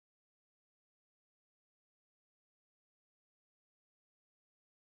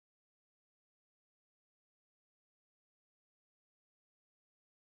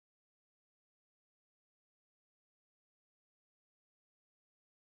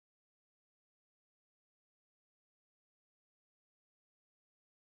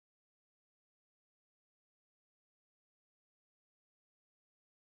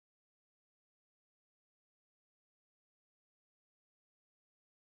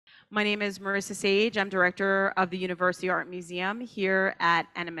My name is Marissa Sage. I'm director of the University Art Museum here at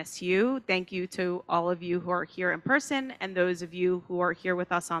NMSU. Thank you to all of you who are here in person and those of you who are here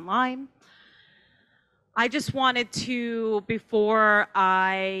with us online. I just wanted to, before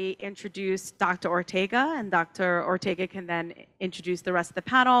I introduce Dr. Ortega, and Dr. Ortega can then introduce the rest of the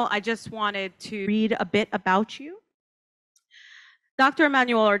panel, I just wanted to read a bit about you. Dr.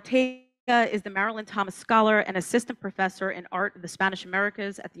 Emmanuel Ortega is the Marilyn Thomas Scholar and Assistant Professor in Art of the Spanish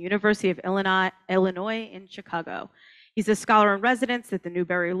Americas at the University of Illinois in Chicago. He's a scholar in residence at the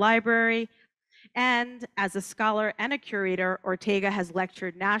Newberry Library, and as a scholar and a curator, Ortega has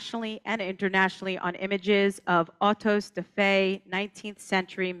lectured nationally and internationally on images of autos de fe 19th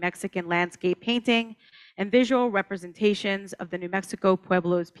century Mexican landscape painting and visual representations of the New Mexico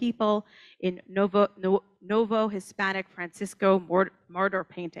Pueblos people in Novo Hispanic Francisco mortar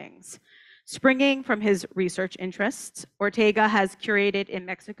paintings. Springing from his research interests, Ortega has curated in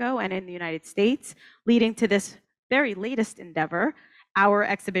Mexico and in the United States, leading to this very latest endeavor, our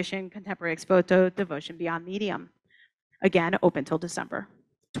exhibition, Contemporary Expoto, Devotion Beyond Medium. Again, open till December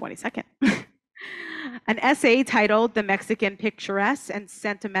 22nd. An essay titled The Mexican Picturesque and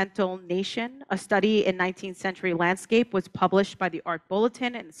Sentimental Nation, a study in 19th century landscape, was published by the Art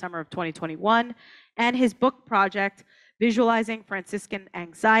Bulletin in the summer of 2021, and his book project, Visualizing Franciscan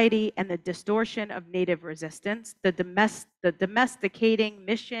Anxiety and the Distortion of Native Resistance, the Domesticating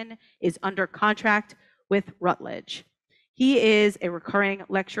Mission, is under contract with Routledge. He is a recurring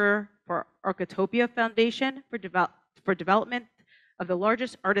lecturer for Architopia Foundation for development of the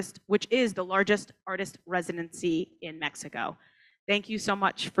largest artist, which is the largest artist residency in Mexico. Thank you so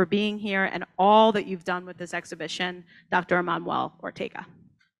much for being here and all that you've done with this exhibition, Dr. Emmanuel Ortega.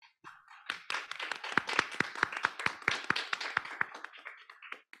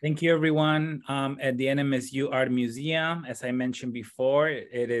 Thank you, everyone. At the NMSU Art Museum, as I mentioned before,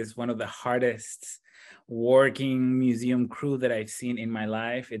 it is one of the hardest working museum crew that I've seen in my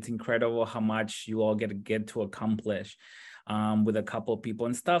life. It's incredible how much you all get to accomplish with a couple of people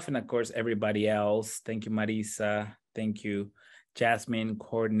and stuff. And of course, everybody else. Thank you, Marisa. Thank you, Jasmine,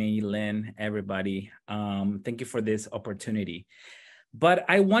 Courtney, Lynn, everybody. Thank you for this opportunity. But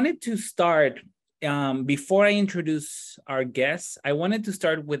I wanted to start, before I introduce our guests, I wanted to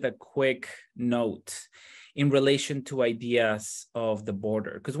start with a quick note in relation to ideas of the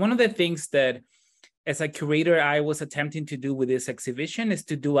border. Because one of the things that as a curator, I was attempting to do with this exhibition is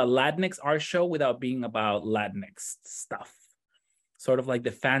to do a Latinx art show without being about Latinx stuff, sort of like the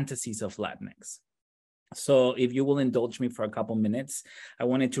fantasies of Latinx. So if you will indulge me for a couple minutes, I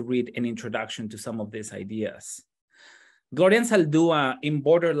wanted to read an introduction to some of these ideas. Gloria Anzaldúa in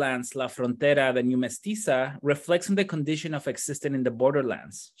Borderlands, La Frontera, the New Mestiza, reflects on the condition of existing in the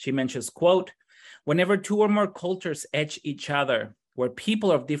borderlands. She mentions, quote, whenever two or more cultures edge each other, where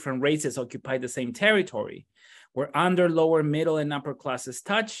people of different races occupy the same territory, where under, lower, middle, and upper classes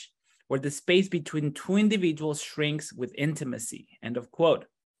touch, where the space between two individuals shrinks with intimacy, end of quote.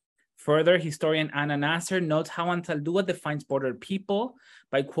 Further, historian Anna Nasser notes how Anzaldúa defines border people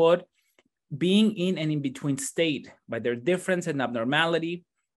by, quote, being in and in between state, by their difference and abnormality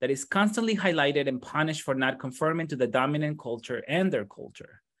that is constantly highlighted and punished for not conforming to the dominant culture and their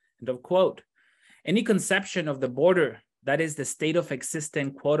culture, end of quote. Any conception of the border, that is the state of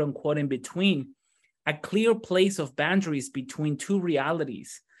existence, quote unquote, in between, a clear place of boundaries between two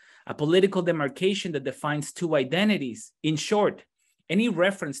realities, a political demarcation that defines two identities. In short, any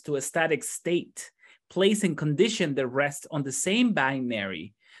reference to a static state, place, and condition that rests on the same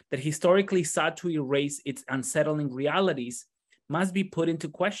binary that historically sought to erase its unsettling realities must be put into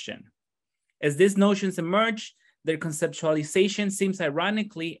question. As these notions emerge, their conceptualization seems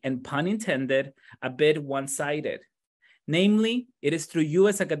ironically, and pun intended, a bit one-sided. Namely, it is through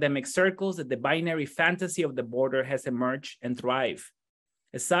US academic circles that the binary fantasy of the border has emerged and thrived.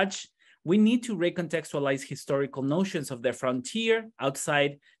 As such, we need to recontextualize historical notions of the frontier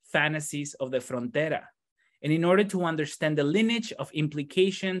outside fantasies of the frontera. And in order to understand the lineage of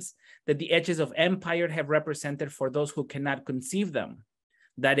implications that the edges of empire have represented for those who cannot conceive them,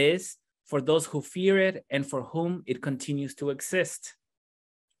 that is, for those who fear it and for whom it continues to exist.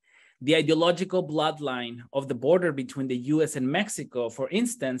 The ideological bloodline of the border between the US and Mexico, for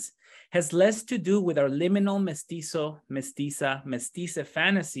instance, has less to do with our liminal mestizo, mestiza, mestiza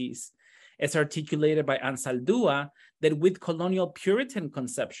fantasies as articulated by Anzaldúa than with colonial Puritan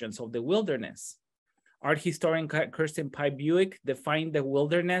conceptions of the wilderness. Art historian Kirsten Pye Buick defined the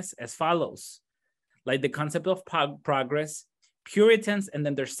wilderness as follows. Like the concept of progress, Puritans and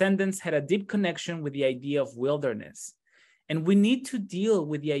their descendants had a deep connection with the idea of wilderness. And we need to deal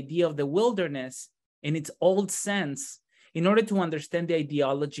with the idea of the wilderness in its old sense in order to understand the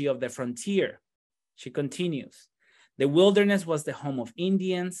ideology of the frontier. She continues, the wilderness was the home of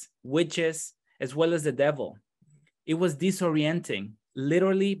Indians, witches, as well as the devil. It was disorienting,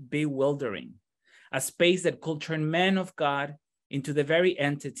 literally bewildering, a space that could turn men of God into the very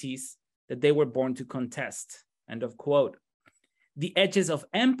entities that they were born to contest. End of quote. The edges of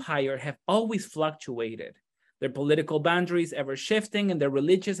empire have always fluctuated, their political boundaries ever shifting and their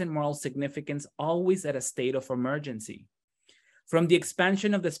religious and moral significance always at a state of emergency. From the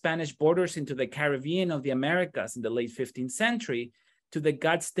expansion of the Spanish borders into the Caribbean of the Americas in the late 15th century to the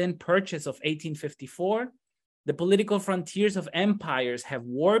Gadsden Purchase of 1854, the political frontiers of empires have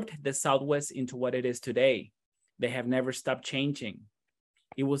warped the Southwest into what it is today. They have never stopped changing.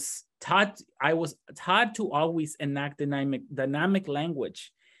 I was taught to always enact dynamic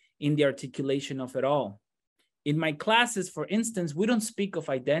language in the articulation of it all. In my classes, for instance, we don't speak of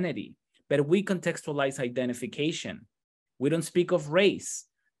identity, but we contextualize identification. We don't speak of race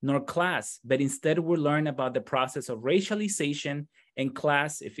nor class, but instead we learn about the process of racialization and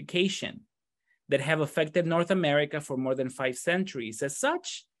classification that have affected North America for more than 5 centuries. As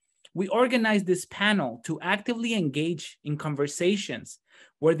such, we organized this panel to actively engage in conversations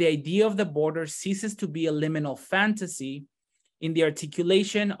where the idea of the border ceases to be a liminal fantasy in the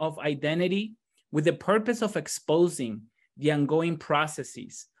articulation of identity with the purpose of exposing the ongoing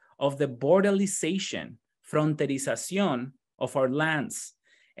processes of the borderalization, fronterización of our lands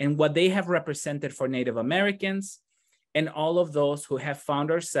and what they have represented for Native Americans and all of those who have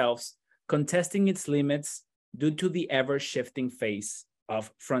found ourselves contesting its limits due to the ever-shifting face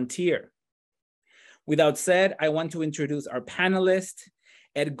of frontier. Without said, I want to introduce our panelist,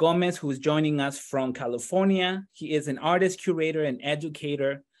 Ed Gomez, who is joining us from California. He is an artist, curator, and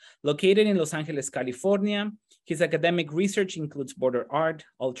educator located in Los Angeles, California. His academic research includes border art,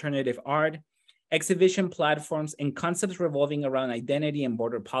 alternative art, exhibition platforms, and concepts revolving around identity and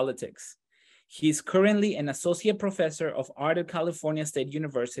border politics. He is currently an associate professor of art at California State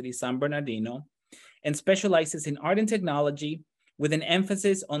University, San Bernardino, and specializes in art and technology with an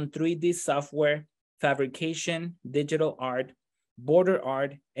emphasis on 3D software, fabrication, digital art, border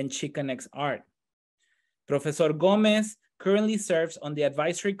art, and Chicanx art. Professor Gomez currently serves on the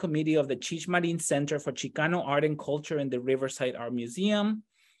advisory committee of the Chich Marin Center for Chicano Art and Culture in the Riverside Art Museum.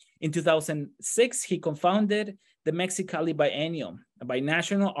 In 2006, he co-founded the Mexicali Biennial, a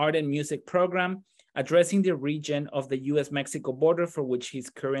binational art and music program addressing the region of the US-Mexico border, for which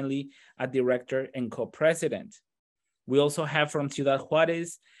he's currently a director and co-president. We also have from Ciudad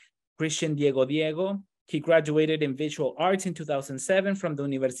Juárez, Christian Diego. He graduated in visual arts in 2007 from the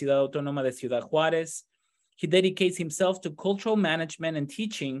Universidad Autónoma de Ciudad Juárez. He dedicates himself to cultural management and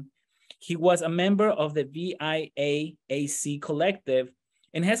teaching. He was a member of the VIAAC collective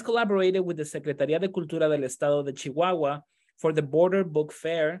and has collaborated with the Secretaría de Cultura del Estado de Chihuahua for the Border Book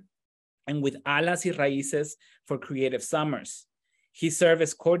Fair and with Alas y Raíces for Creative Summers. He served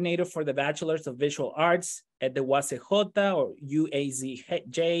as coordinator for the Bachelor's of Visual Arts at the UACJ or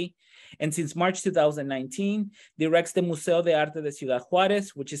UAZJ, and since March 2019, directs the Museo de Arte de Ciudad Juárez,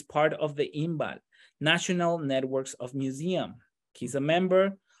 which is part of the INVAL, National Networks of Museum. He's a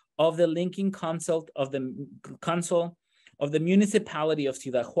member of the Linking Council of the Municipality of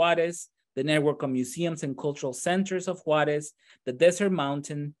Ciudad Juárez, the Network of Museums and Cultural Centers of Juárez, the Desert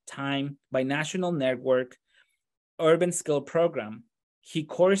Mountain Time Binational Network, Urban Skill Program. He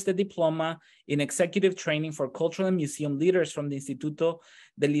coursed the diploma in executive training for cultural and museum leaders from the Instituto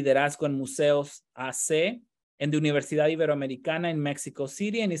de Liderazgo en Museos, AC, and the Universidad Iberoamericana in Mexico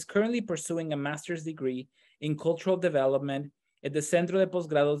City, and is currently pursuing a master's degree in cultural development at the Centro de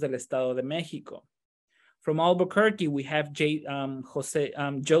Posgrados del Estado de Mexico. From Albuquerque, we have Josie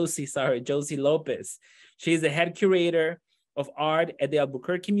Lopez. She is the head curator of art at the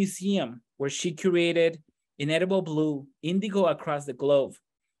Albuquerque Museum, where she curated Inedible Blue, Indigo Across the Globe,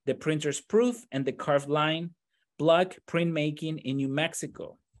 The Printer's Proof, and The Carved Line, Block Printmaking in New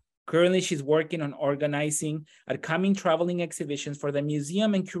Mexico. Currently, she's working on organizing upcoming traveling exhibitions for the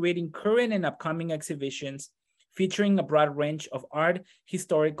museum and curating current and upcoming exhibitions featuring a broad range of art,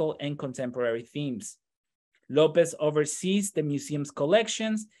 historical, and contemporary themes. Lopez oversees the museum's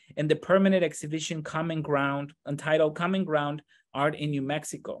collections and the permanent exhibition Common Ground, entitled Common Ground, Art in New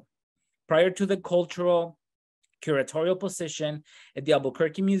Mexico. Prior to the cultural curatorial position at the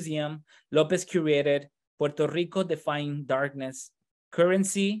Albuquerque Museum, Lopez curated Puerto Rico Defying Darkness,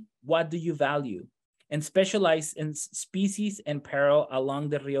 Currency, What Do You Value, and specialized in species and peril along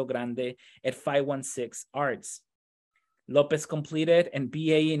the Rio Grande at 516 Arts. Lopez completed an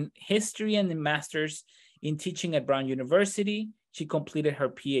BA in History and a Master's in Teaching at Brown University. She completed her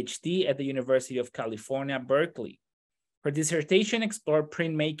PhD at the University of California, Berkeley. Her dissertation explored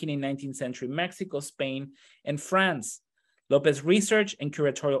printmaking in 19th century Mexico, Spain, and France. Lopez's research and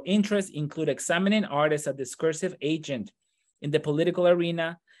curatorial interests include examining art as a discursive agent in the political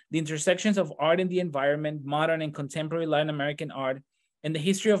arena, the intersections of art and the environment, modern and contemporary Latin American art, and the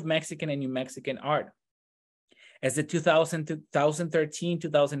history of Mexican and New Mexican art. As the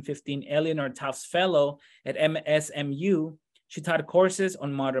 2013-2015 Eleanor Tufts Fellow at SMU, she taught courses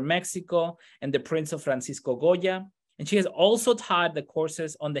on modern Mexico and the prints of Francisco Goya, and she has also taught the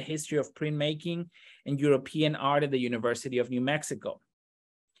courses on the history of printmaking and European art at the University of New Mexico.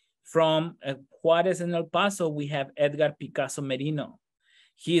 From Juárez and El Paso, we have Edgar Picazo Merino.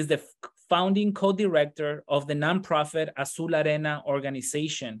 He is the founding co-director of the nonprofit Azul Arena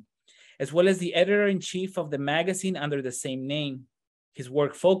organization, as well as the editor-in-chief of the magazine under the same name. His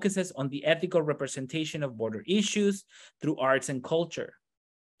work focuses on the ethical representation of border issues through arts and culture.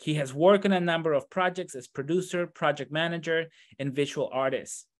 He has worked on a number of projects as producer, project manager, and visual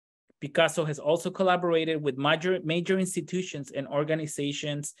artist. Picasso has also collaborated with major institutions and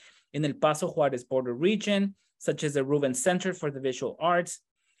organizations in El Paso Juárez border region, such as the Rubin Center for the Visual Arts,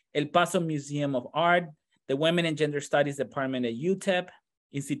 El Paso Museum of Art, the Women and Gender Studies Department at UTEP,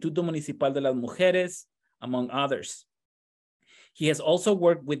 Instituto Municipal de las Mujeres, among others. He has also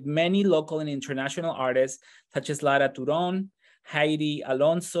worked with many local and international artists, such as Lara Turón, Heidi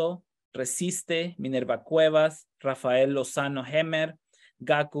Alonso, Resiste, Minerva Cuevas, Rafael Lozano Hemer,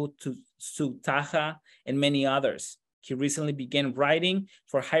 Gaku Tsutaja, and many others. He recently began writing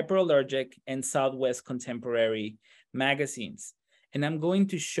for Hyperallergic and Southwest Contemporary magazines. And I'm going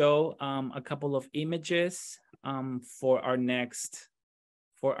to show a couple of images for our next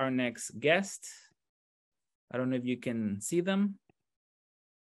guest. I don't know if you can see them.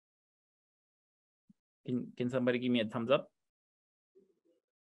 Can somebody give me a thumbs up?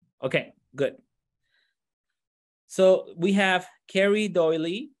 Okay, good. So we have Kerry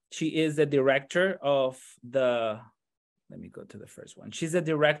Doyle. She is the director of the, let me go to the first one. She's the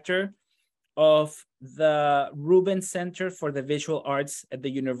director of the Rubin Center for the Visual Arts at the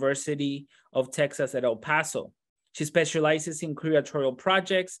University of Texas at El Paso. She specializes in curatorial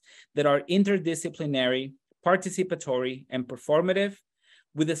projects that are interdisciplinary, participatory, and performative,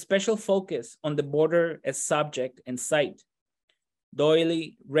 with a special focus on the border as subject and site.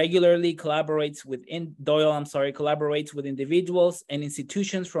 Doyle collaborates with individuals and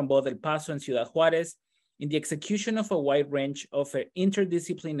institutions from both El Paso and Ciudad Juárez in the execution of a wide range of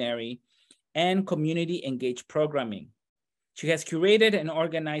interdisciplinary and community-engaged programming. She has curated and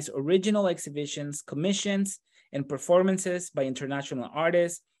organized original exhibitions, commissions, and performances by international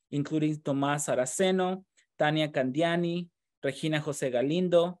artists, including Tomás Saraceno, Tania Candiani, Regina José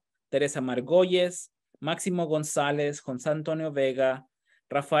Galindo, Teresa Margolles, Máximo González, José Antonio Vega,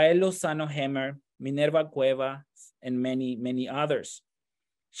 Rafael Lozano Hemer, Minerva Cuevas, and many, many others.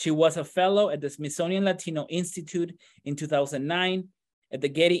 She was a fellow at the Smithsonian Latino Institute in 2009, at the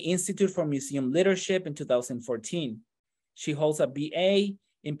Getty Institute for Museum Leadership in 2014. She holds a BA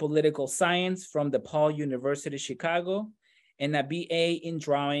in Political Science from DePaul University, Chicago, and a BA in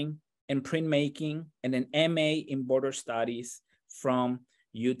Drawing and Printmaking, and an MA in Border Studies from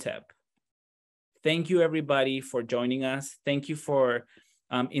UTEP. Thank you, everybody, for joining us. Thank you for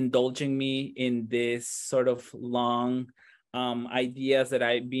indulging me in this sort of long ideas that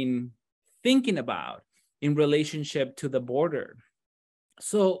I've been thinking about in relationship to the border.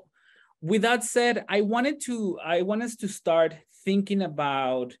 So with that said, I want us to start thinking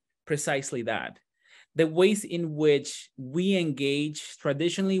about precisely that. The ways in which we engage,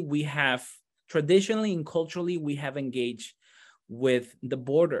 traditionally and culturally, we have engaged with the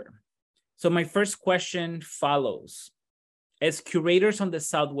border. So my first question follows. As curators on the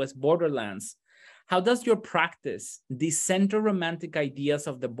Southwest Borderlands, how does your practice decenter romantic ideas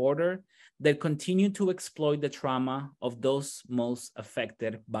of the border that continue to exploit the trauma of those most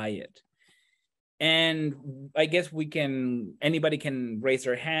affected by it? And I guess anybody can raise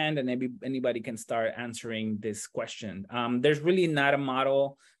their hand and anybody can start answering this question. There's really not a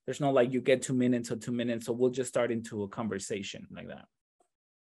model. There's no like you get 2 minutes or 2 minutes. So we'll just start into a conversation like that.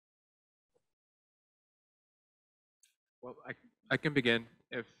 Well, I can begin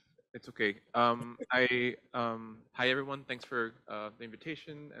if it's okay. Hi everyone. Thanks for the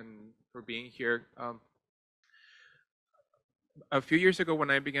invitation and for being here. A few years ago, when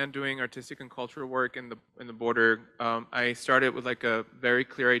I began doing artistic and cultural work in the border, I started with like a very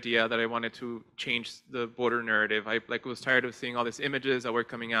clear idea that I wanted to change the border narrative. I was tired of seeing all these images that were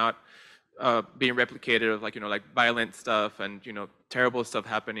coming out, being replicated of like violent stuff and terrible stuff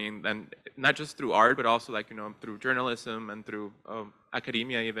happening, and not just through art, but also through journalism and through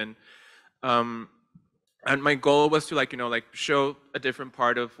academia even. And my goal was to like, like show a different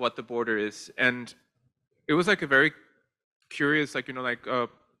part of what the border is. And it was like a very curious, like,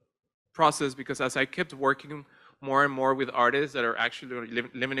 process, because as I kept working more and more with artists that are actually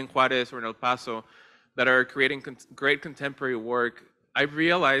living in Juárez or in El Paso, that are creating great contemporary work, I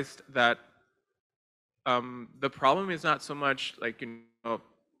realized that the problem is not so much like,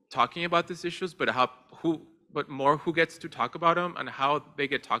 talking about these issues, but but more who gets to talk about them and how they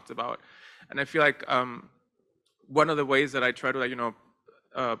get talked about. And I feel like one of the ways that I try to like,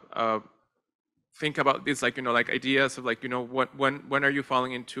 think about these like, like ideas of like, when are you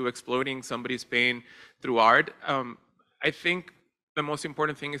falling into exploiting somebody's pain through art? I think the most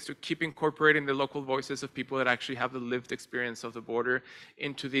important thing is to keep incorporating the local voices of people that actually have the lived experience of the border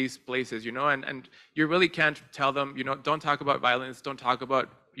into these places, and you really can't tell them, don't talk about violence, don't talk about,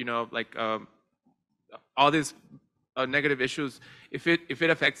 like all these negative issues if it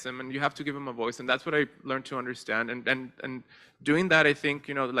affects them, and you have to give them a voice. And that's what I learned to understand. And doing that, I think,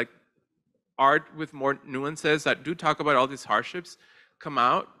 like art with more nuances that do talk about all these hardships come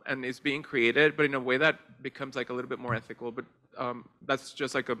out and is being created, but in a way that becomes like a little bit more ethical. But that's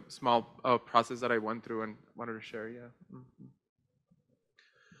just like a small process that I went through and wanted to share. Yeah. Mm-hmm.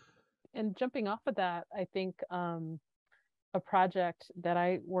 And jumping off of that, I think a project that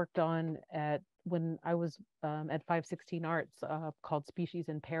I worked on when I was at 516 Arts called Species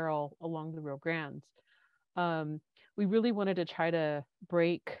in Peril along the Rio Grande. We really wanted to try to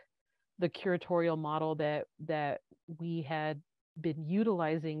break the curatorial model that we had been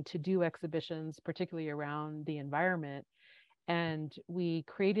utilizing to do exhibitions, particularly around the environment. And we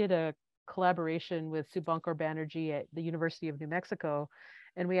created a collaboration with Subankar Banerjee at the University of New Mexico.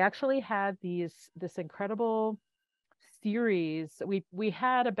 And we actually had this incredible series. We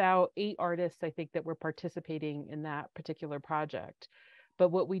had about 8 artists, I think, that were participating in that particular project. But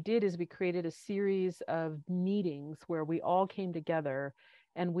what we did is we created a series of meetings where we all came together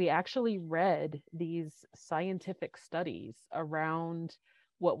and we actually read these scientific studies around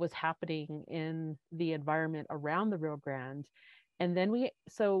what was happening in the environment around the Rio Grande. And then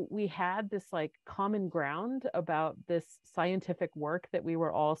we had this like common ground about this scientific work that we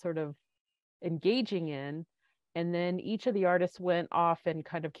were all sort of engaging in. And then each of the artists went off and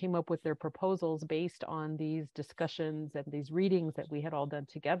kind of came up with their proposals based on these discussions and these readings that we had all done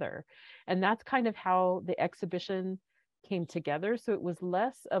together. And that's kind of how the exhibition came together. So it was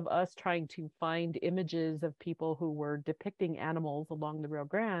less of us trying to find images of people who were depicting animals along the Rio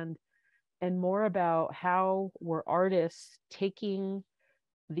Grande, and more about how were artists taking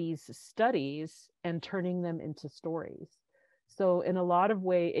these studies and turning them into stories. So in a lot of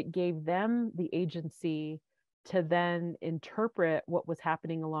way, it gave them the agency to then interpret what was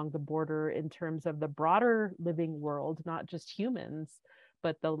happening along the border in terms of the broader living world, not just humans,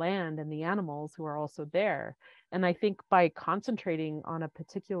 but the land and the animals who are also there. And I think by concentrating on a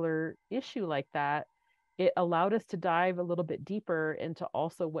particular issue like that, it allowed us to dive a little bit deeper into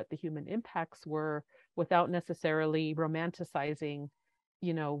also what the human impacts were without necessarily romanticizing,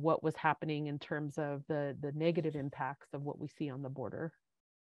 what was happening in terms of the negative impacts of what we see on the border.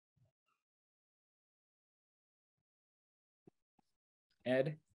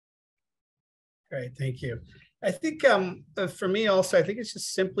 Ed? Great, thank you. I think for me also, I think it's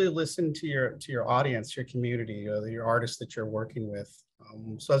just simply listen to your audience, your community, your artists that you're working with,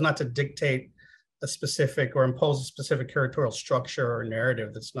 so as not to dictate a specific or impose a specific curatorial structure or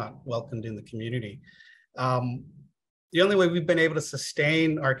narrative that's not welcomed in the community. The only way we've been able to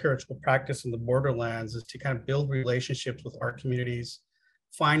sustain our curatorial practice in the Borderlands is to kind of build relationships with art communities,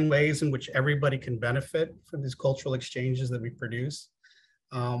 find ways in which everybody can benefit from these cultural exchanges that we produce,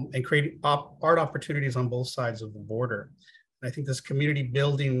 and create art opportunities on both sides of the border. And I think this community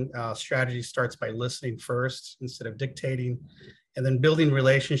building strategy starts by listening first instead of dictating, and then building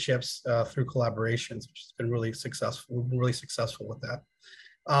relationships through collaborations, which has been really successful. We've been really successful with that.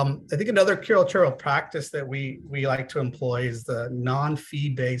 I think another curatorial practice that we like to employ is the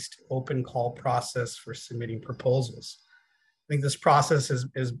non-fee-based open call process for submitting proposals. I think this process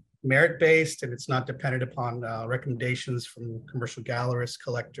is merit-based, and it's not dependent upon recommendations from commercial gallerists,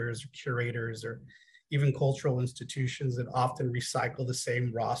 collectors, or curators, or even cultural institutions that often recycle the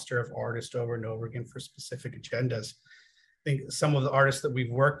same roster of artists over and over again for specific agendas. I think some of the artists that we've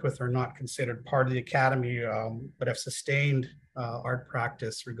worked with are not considered part of the academy, but have sustained art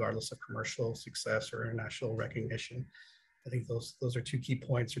practice regardless of commercial success or international recognition. I think those are 2 key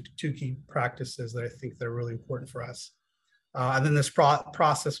points, or 2 key practices that I think that are really important for us. And then this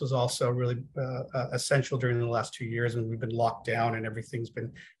process was also really essential during the last 2 years when we've been locked down and everything's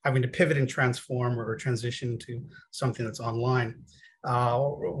been having to pivot and transform or transition to something that's online.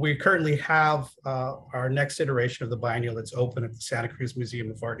 We currently have our next iteration of the biennial that's open at the Santa Cruz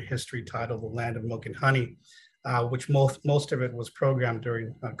Museum of Art and History, titled The Land of Milk and Honey, which most of it was programmed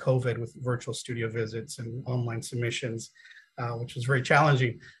during COVID with virtual studio visits and online submissions, which was very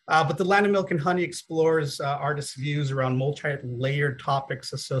challenging. But The Land of Milk and Honey explores artists' views around multi-layered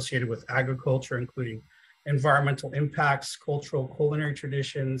topics associated with agriculture, including environmental impacts, cultural culinary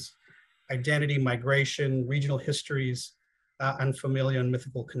traditions, identity, migration, regional histories, and familial and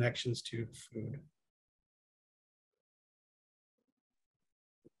mythical connections to food.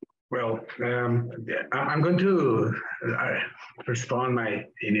 Well, I'm going to respond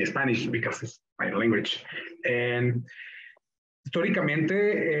in Spanish because it's my language. And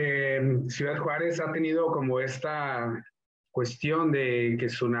históricamente, Ciudad Juárez ha tenido como esta cuestión de que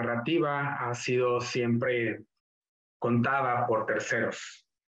su narrativa ha sido siempre contada por terceros,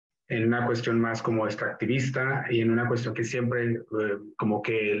 en una cuestión más como extractivista y en una cuestión que siempre como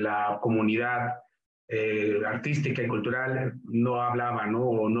que la comunidad artística y cultural no hablaba, ¿no?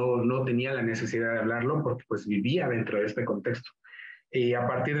 O no tenía la necesidad de hablarlo porque pues vivía dentro de este contexto. Y a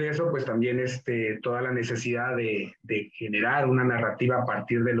partir de eso, pues también toda la necesidad de generar una narrativa a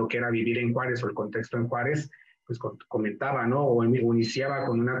partir de lo que era vivir en Juárez o el contexto en Juárez, pues comentaba, ¿no? O iniciaba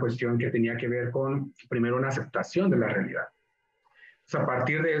con una cuestión que tenía que ver con, primero, una aceptación de la realidad. A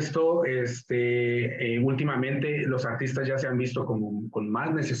partir de esto, últimamente los artistas ya se han visto como con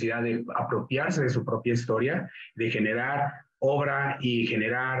más necesidad de apropiarse de su propia historia, de generar obra y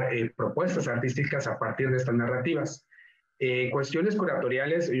generar propuestas artísticas a partir de estas narrativas. Cuestiones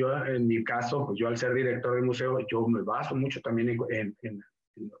curatoriales, yo en mi caso, pues yo al ser director del museo, yo me baso mucho también en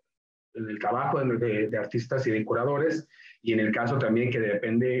el trabajo de artistas y de curadores, y en el caso también que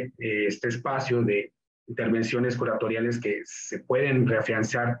depende este espacio de intervenciones curatoriales que se pueden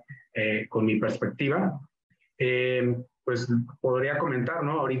reafianzar con mi perspectiva. Pues podría comentar,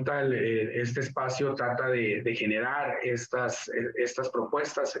 ¿no? Ahorita este espacio trata de generar estas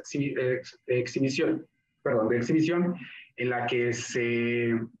propuestas de exhibición en la que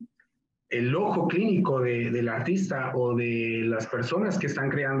el ojo clínico del artista o de las personas que están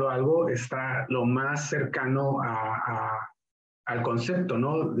creando algo está lo más cercano al concepto,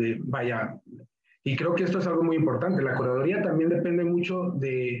 ¿no? Y creo que esto es algo muy importante. La curaduría también depende mucho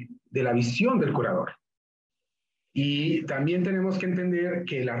de la visión del curador. Y también tenemos que entender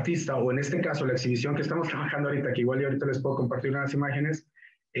que el artista, o en este caso la exhibición que estamos trabajando ahorita, que igual yo ahorita les puedo compartir unas imágenes,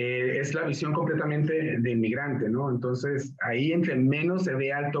 es la visión completamente de inmigrante, ¿no? Entonces, ahí entre menos se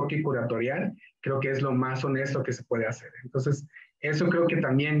vea el toque curatorial, creo que es lo más honesto que se puede hacer. Entonces, eso creo que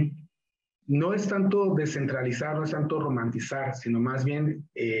también no es tanto descentralizar, no es tanto romantizar, sino más bien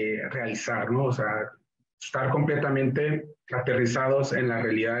realizar, ¿no? O sea, estar completamente aterrizados en la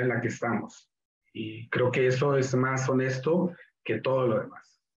realidad en la que estamos. Y creo que eso es más honesto que todo lo demás.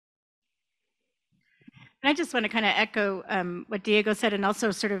 And I just want to kind of echo what Diego said and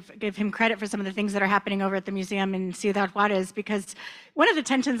also sort of give him credit for some of the things that are happening over at the museum in Ciudad Juárez, because one of the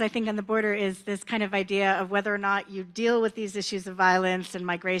tensions I think on the border is this kind of idea of whether or not you deal with these issues of violence and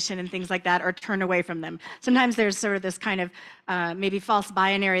migration and things like that or turn away from them. Sometimes there's sort of this kind of maybe false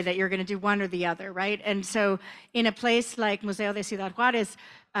binary that you're going to do one or the other, right? And so in a place like Museo de Ciudad Juárez,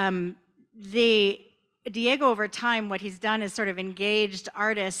 Diego over time, what he's done is sort of engaged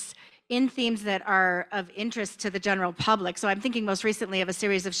artists in themes that are of interest to the general public. So I'm thinking most recently of a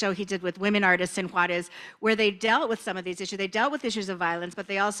series of show he did with women artists in Juárez, where they dealt with some of these issues. They dealt with issues of violence, but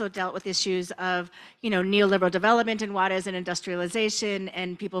they also dealt with issues of, neoliberal development in Juárez and industrialization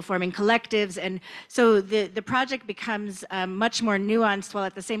and people forming collectives. And so the project becomes much more nuanced while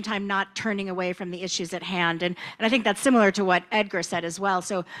at the same time not turning away from the issues at hand. And I think that's similar to what Edgar said as well.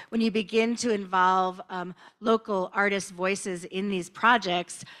 So when you begin to involve local artists' voices in these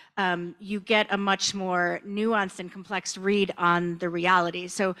projects, you get a much more nuanced and complex read on the reality.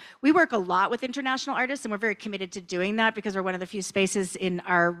 So we work a lot with international artists, and we're very committed to doing that because we're one of the few spaces in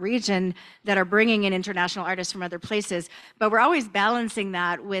our region that are bringing in international artists from other places. But we're always balancing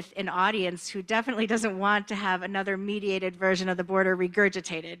that with an audience who definitely doesn't want to have another mediated version of the border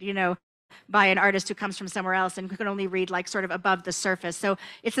regurgitated, by an artist who comes from somewhere else and who can only read like sort of above the surface. So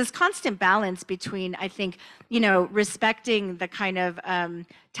it's this constant balance between, I think, respecting the kind of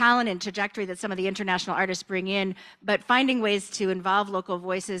talent and trajectory that some of the international artists bring in, but finding ways to involve local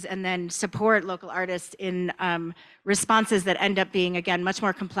voices and then support local artists in responses that end up being, again, much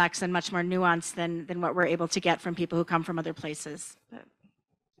more complex and much more nuanced than what we're able to get from people who come from other places.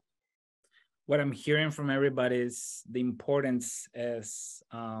 What I'm hearing from everybody is the importance, as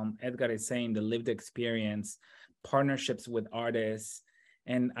Edgar is saying, the lived experience, partnerships with artists,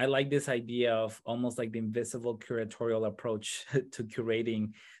 And I like this idea of almost like the invisible curatorial approach to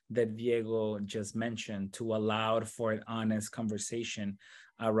curating that Diego just mentioned, to allow for an honest conversation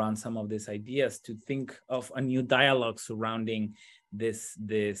around some of these ideas, to think of a new dialogue surrounding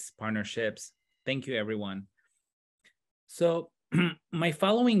these partnerships. Thank you, everyone. So my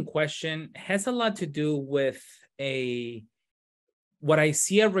following question has a lot to do with what I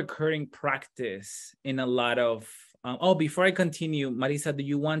see a recurring practice in a lot of, before I continue, Marisa, do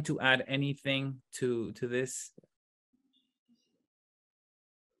you want to add anything to this?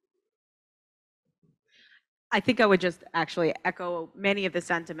 I think I would just actually echo many of the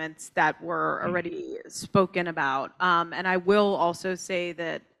sentiments that were already spoken about. And I will also say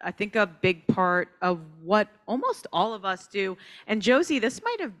that I think a big part of what almost all of us do, and Josie, this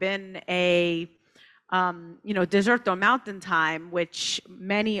might have been a Desert on Mountain Time, which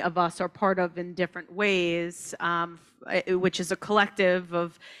many of us are part of in different ways, which is a collective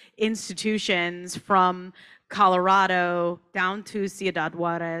of institutions from Colorado down to Ciudad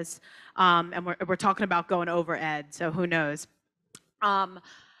Juárez. And we're talking about going over Ed, so who knows?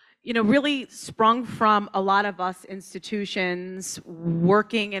 Really sprung from a lot of us institutions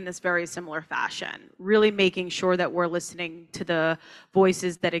working in this very similar fashion, really making sure that we're listening to the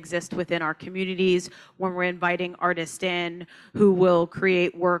voices that exist within our communities when we're inviting artists in who will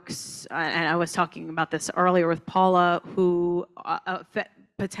create works. And I was talking about this earlier with Paula, who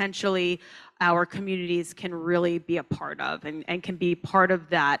potentially our communities can really be a part of and can be part of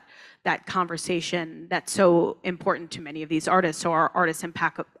that conversation that's so important to many of these artists. So our artists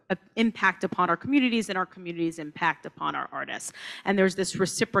impact upon our communities, and our communities impact upon our artists. And there's this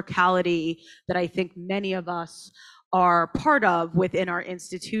reciprocality that I think many of us are part of within our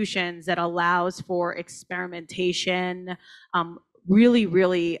institutions that allows for experimentation,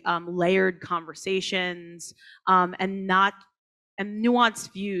 really layered conversations, and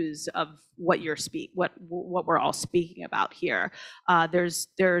nuanced views of what we're all speaking about here.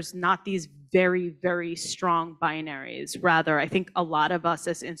 There's not these very strong binaries. Rather, I think a lot of us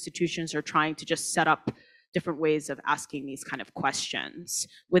as institutions are trying to just set up different ways of asking these kind of questions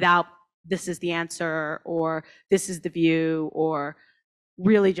without this is the answer or this is the view, or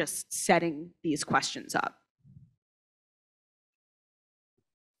really just setting these questions up.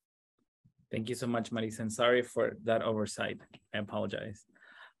 Thank you so much, Marisa, and sorry for that oversight. I apologize.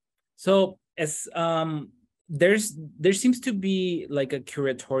 So as there seems to be like a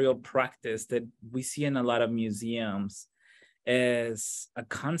curatorial practice that we see in a lot of museums as a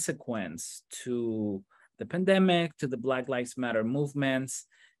consequence to the pandemic, to the Black Lives Matter movements,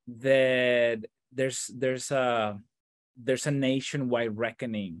 that there's a nationwide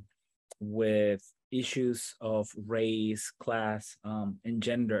reckoning with issues of race, class, and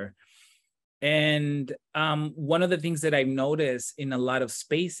gender. And one of the things that I've noticed in a lot of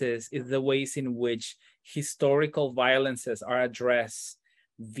spaces is the ways in which historical violences are addressed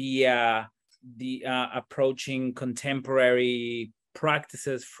via the approaching contemporary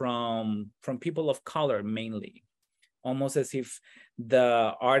practices from people of color mainly, almost as if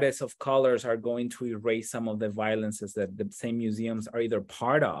the artists of colors are going to erase some of the violences that the same museums are either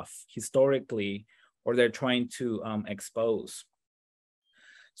part of historically or they're trying to expose.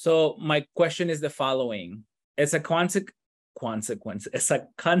 So my question is the following: as a consequence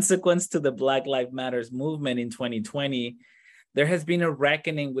to the Black Lives Matter movement in 2020, there has been a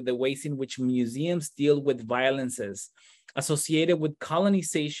reckoning with the ways in which museums deal with violences associated with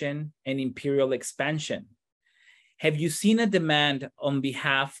colonization and imperial expansion. Have you seen a demand on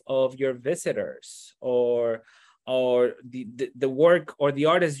behalf of your visitors or the work or the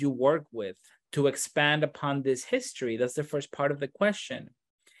artists you work with to expand upon this history? That's the first part of the question.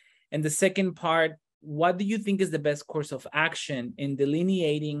 And the second part, what do you think is the best course of action in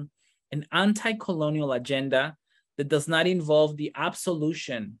delineating an anti-colonial agenda that does not involve the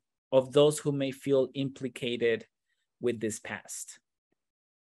absolution of those who may feel implicated with this past?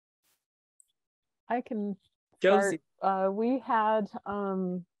 I can Josie. start. We had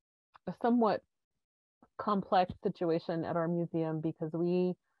a somewhat complex situation at our museum because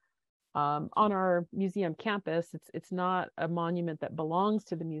we, on our museum campus, it's not a monument that belongs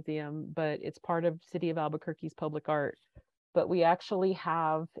to the museum, but it's part of City of Albuquerque's public art. But we actually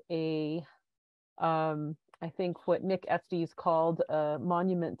have a, I think what Nick Estes called a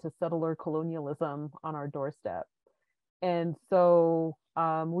monument to settler colonialism on our doorstep. And so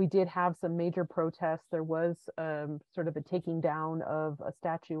we did have some major protests. There was sort of a taking down of a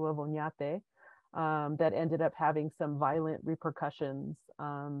statue of Oñate that ended up having some violent repercussions.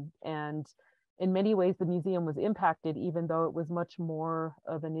 And in many ways, the museum was impacted, even though it was much more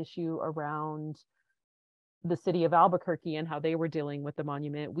of an issue around the city of Albuquerque and how they were dealing with the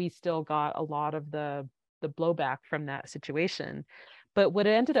monument, we still got a lot of the blowback from that situation. But what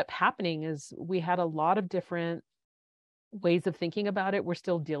ended up happening is we had a lot of different ways of thinking about it. We're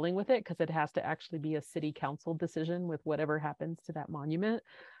still dealing with it because it has to actually be a city council decision with whatever happens to that monument.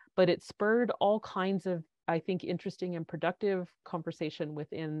 But it spurred all kinds of, I think, interesting and productive conversation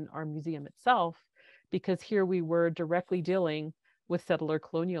within our museum itself, because here we were directly dealing with settler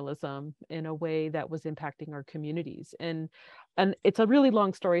colonialism in a way that was impacting our communities. And it's a really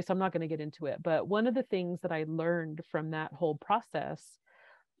long story, so I'm not going to get into it. But one of the things that I learned from that whole process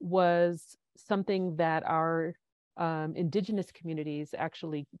was something that our indigenous communities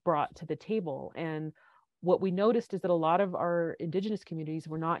actually brought to the table. And what we noticed is that a lot of our indigenous communities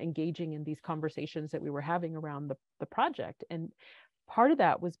were not engaging in these conversations that we were having around the project. And part of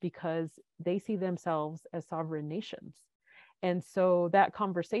that was because they see themselves as sovereign nations. And so that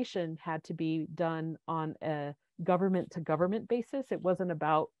conversation had to be done on a government to government basis. It wasn't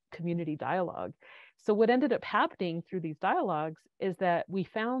about community dialogue. So what ended up happening through these dialogues is that we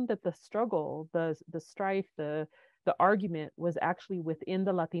found that the struggle, the strife, the argument was actually within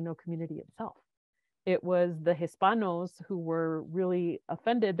the Latino community itself. It was the Hispanos who were really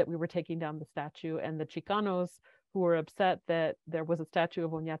offended that we were taking down the statue, and the Chicanos who were upset that there was a statue of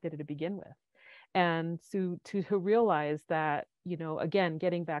Oñate to begin with. And to realize that, you know, again,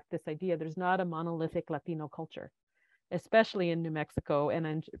 getting back this idea, there's not a monolithic Latino culture, especially in New Mexico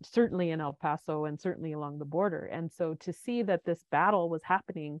and certainly in El Paso and certainly along the border. And so to see that this battle was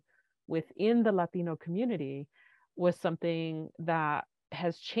happening within the Latino community was something that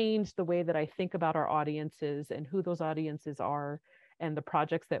has changed the way that I think about our audiences and who those audiences are and the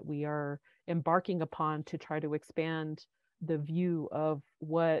projects that we are embarking upon to try to expand the view of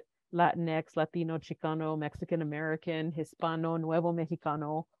what Latinx, Latino, Chicano, Mexican American, Hispano, Nuevo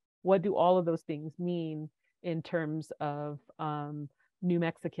Mexicano, what do all of those things mean in terms of New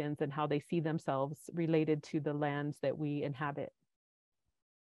Mexicans and how they see themselves related to the lands that we inhabit.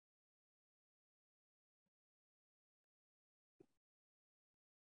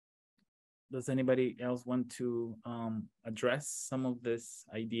 Does anybody else want to address some of these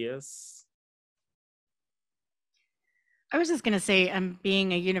ideas? I was just going to say,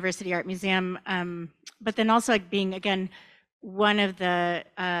 being a university art museum, but then also like being, again, one of the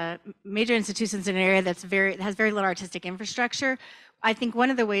major institutions in an area that has very little artistic infrastructure. I think one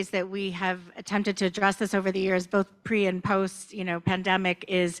of the ways that we have attempted to address this over the years, both pre and post, you know, pandemic,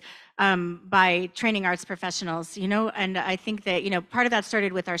 is by training arts professionals, you know, and I think that, you know, part of that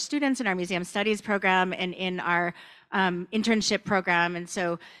started with our students in our museum studies program and in our internship program. And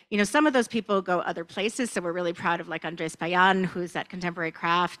so, you know, some of those people go other places. So we're really proud of like Andres Payan, who's at Contemporary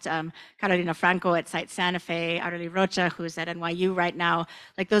Craft, Carolina Franco at Site Santa Fe, Arely Rocha, who's at NYU right now.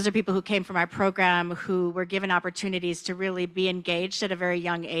 Like those are people who came from our program who were given opportunities to really be engaged at a very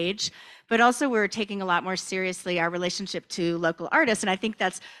young age. But also we're taking a lot more seriously our relationship to local artists. And I think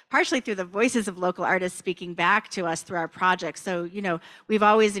that's partially through the voices of local artists speaking back to us through our projects. So, you know, we've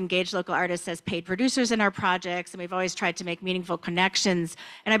always engaged local artists as paid producers in our projects, and we've always tried to make meaningful connections.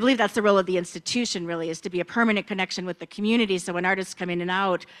 And I believe that's the role of the institution, really, is to be a permanent connection with the community. So when artists come in and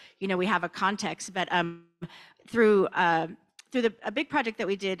out, you know, we have a context. But through a big project that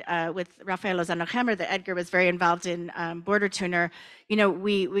we did with Rafael Lozano-Hammer that Edgar was very involved in, Border Tuner, you know,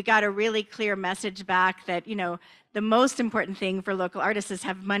 we got a really clear message back that, you know, the most important thing for local artists is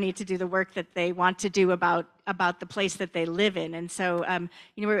have money to do the work that they want to do about the place that they live in. And so,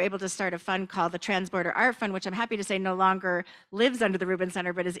 you know, we were able to start a fund called the Transborder Art Fund, which I'm happy to say no longer lives under the Rubin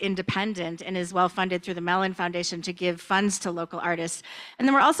Center, but is independent and is well funded through the Mellon Foundation to give funds to local artists. And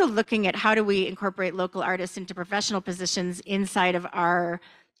then we're also looking at how do we incorporate local artists into professional positions inside of our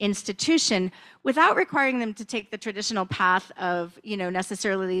institution without requiring them to take the traditional path of, you know,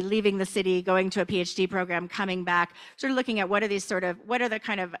 necessarily leaving the city, going to a PhD program, coming back, sort of looking at what are the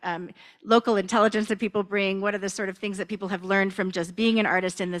kind of local intelligence that people bring, what are the sort of things that people have learned from just being an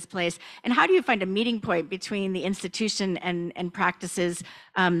artist in this place, and how do you find a meeting point between the institution and practices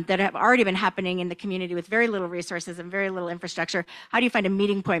that have already been happening in the community with very little resources and very little infrastructure. How do you find a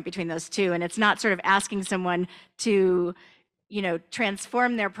meeting point between those two? And it's not sort of asking someone to, you know,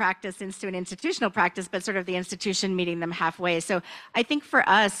 transform their practice into an institutional practice, but sort of the institution meeting them halfway. So I think for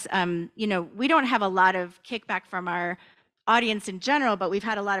us, you know, we don't have a lot of kickback from our audience in general, but we've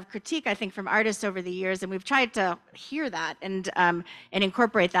had a lot of critique, I think, from artists over the years, and we've tried to hear that and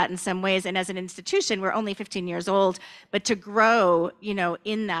incorporate that in some ways. And as an institution, we're only 15 years old, but to grow, you know,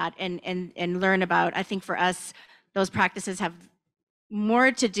 in that and learn about, I think for us, those practices have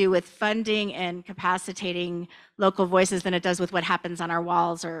more to do with funding and capacitating local voices than it does with what happens on our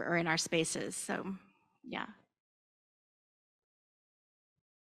walls or in our spaces. So, yeah.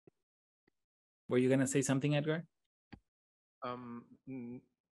 Were you gonna say something, Edgar?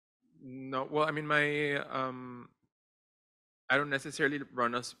 No, well, I mean, I don't necessarily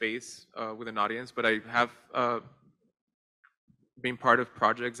run a space with an audience, but I have been part of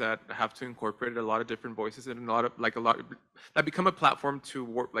projects that have to incorporate a lot of different voices and a lot that become a platform to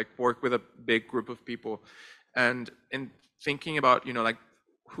work with a big group of people. And in thinking about, like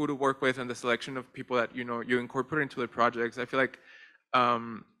who to work with and the selection of people that, you incorporate into the projects, I feel like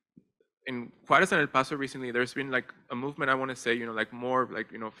in Juárez and El Paso recently, there's been like a movement, I want to say, like more like,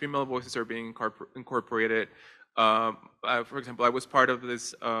 female voices are being incorporated. For example, I was part of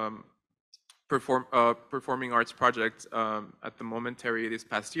this performing arts project at the Momentary this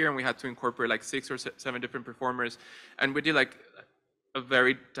past year, and we had to incorporate like 6 or 7 different performers, and we did like a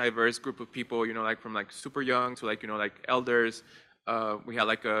very diverse group of people, like from like super young to like, like elders. We had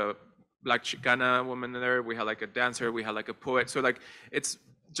like a Black Chicana woman there, we had like a dancer, we had like a poet. So like it's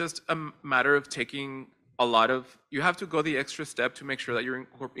just a matter of taking a lot of, you have to go the extra step to make sure that you're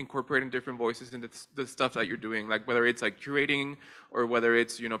incorporating different voices into the stuff that you're doing, like whether it's like curating or whether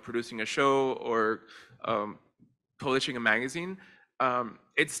it's, producing a show or publishing a magazine.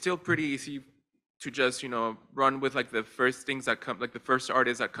 It's still pretty easy to just, run with like the first things that come, like the first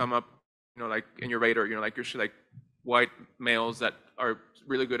artists that come up, like in your radar, like usually like white males that are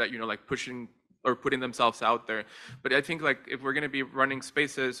really good at, like pushing or putting themselves out there. But I think like if we're going to be running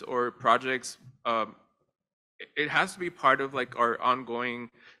spaces or projects, it has to be part of like our ongoing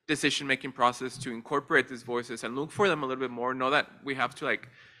decision-making process to incorporate these voices and look for them a little bit more. Know that we have to like,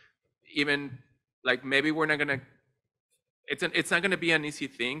 even like maybe we're not gonna, it's not gonna be an easy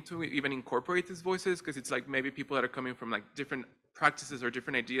thing to even incorporate these voices, because it's like maybe people that are coming from like different practices or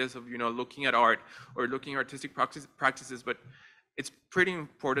different ideas of, looking at art or looking at artistic practices, but it's pretty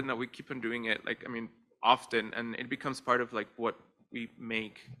important that we keep on doing it, like, I mean, often, and it becomes part of like what we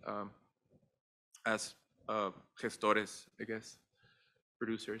make as gestores, I guess,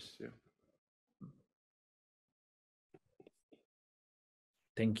 producers. Yeah.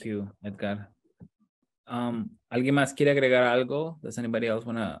 Thank you, Edgar. ¿Alguien más quiere agregar algo? Does anybody else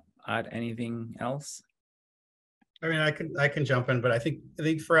want to add anything else? I mean, I can jump in, but I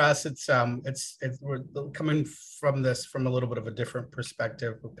think for us, it's we're coming from this from a little bit of a different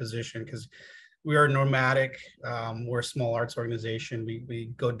perspective or position, because we are nomadic. We're a small arts organization.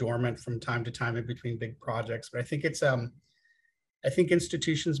 We go dormant from time to time in between big projects. But I think it's I think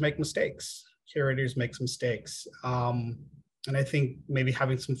institutions make mistakes. Curators make mistakes. And I think maybe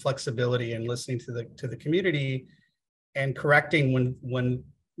having some flexibility and listening to the community and correcting when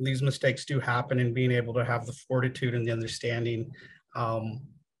these mistakes do happen, and being able to have the fortitude and the understanding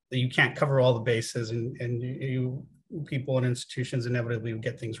that you can't cover all the bases, and you people and institutions inevitably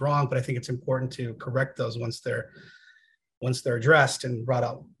get things wrong. But I think it's important to correct those once they're addressed and brought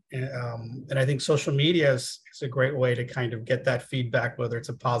up. And I think social media is a great way to kind of get that feedback, whether it's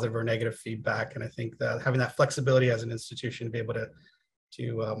a positive or negative feedback. And I think that having that flexibility as an institution to be able to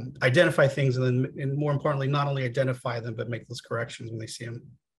identify things, and more importantly, not only identify them, but make those corrections when they see them.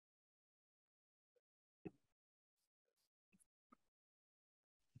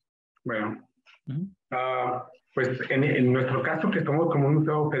 Bueno, pues en nuestro caso, que somos como un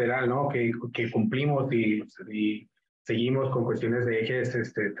museo federal, ¿no? Que cumplimos y seguimos con cuestiones de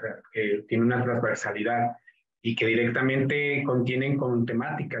ejes que tienen una transversalidad y que directamente contienen con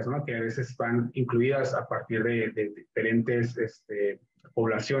temáticas, ¿no? Que a veces van incluidas a partir de diferentes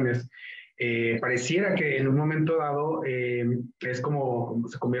poblaciones. Pareciera que en un momento dado es como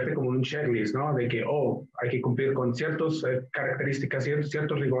se convierte como un checklist, ¿no? De que, hay que cumplir con ciertas características,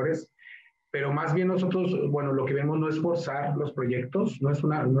 ciertos rigores, pero más bien nosotros, bueno, lo que vemos no es forzar los proyectos, no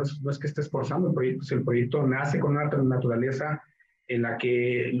es que estés forzando el proyecto, si el proyecto nace con una naturaleza en la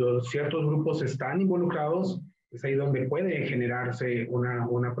que los ciertos grupos están involucrados, es ahí donde puede generarse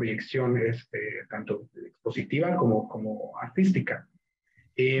una proyección tanto expositiva como artística.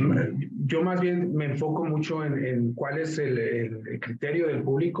 Yo más bien me enfoco mucho en cuál es el criterio del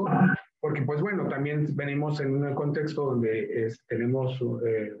público, porque pues bueno, también venimos en un contexto donde tenemos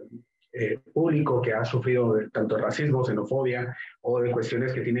público que ha sufrido tanto racismo, xenofobia o de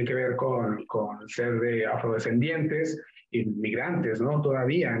cuestiones que tienen que ver con ser de afrodescendientes, inmigrantes, ¿no?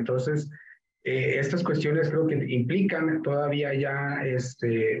 Todavía. Entonces, estas cuestiones creo que implican todavía ya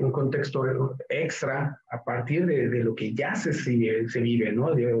un contexto extra a partir de lo que ya se vive,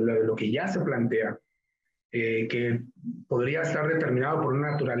 ¿no? De lo que ya se plantea, que podría estar determinado por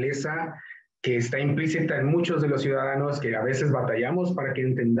una naturaleza que está implícita en muchos de los ciudadanos, que a veces batallamos para que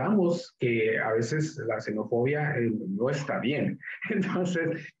entendamos que a veces la xenofobia no está bien.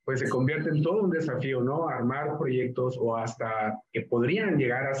 Entonces, pues se convierte en todo un desafío, ¿no? Armar proyectos o hasta que podrían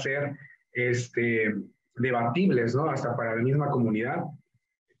llegar a ser debatibles, ¿no? Hasta para la misma comunidad.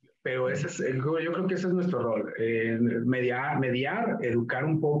 Pero ese es yo creo que ese es nuestro rol, mediar, educar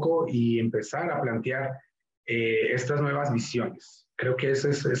un poco y empezar a plantear estas nuevas visiones. Creo que eso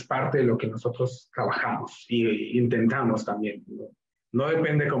es parte de lo que nosotros trabajamos y intentamos también. No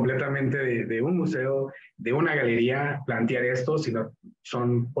depende completamente de un museo, de una galería plantear esto, sino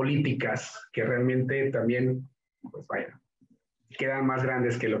son políticas que realmente también, pues vaya, quedan más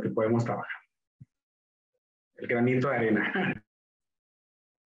grandes que lo que podemos trabajar. El granito de arena.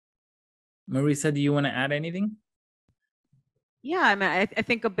 Marisa, do you want to add anything? Yeah, I mean, I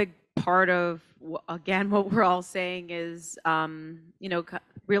think a big part of, again, what we're all saying is, you know,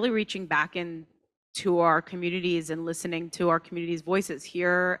 really reaching back into our communities and listening to our communities' voices.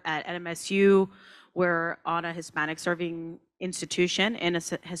 Here at NMSU, we're on a Hispanic serving institution, in a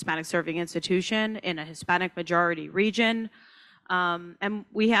Hispanic serving institution in a Hispanic majority region. And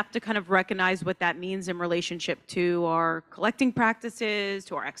we have to kind of recognize what that means in relationship to our collecting practices,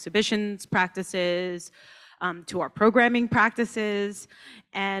 to our exhibitions practices, to our programming practices,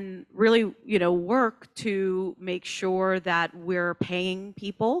 and really, you know, work to make sure that we're paying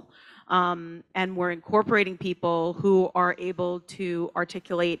people and we're incorporating people who are able to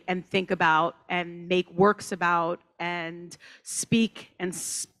articulate and think about and make works about and speak and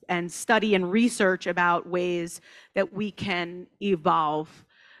study and research about ways that we can evolve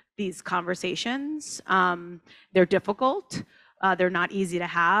these conversations. They're difficult. They're not easy to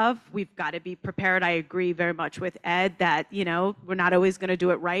have. We've got to be prepared. I agree very much with Ed that, you know, we're not always going to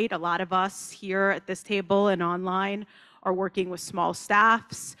do it right. A lot of us here at this table and online are working with small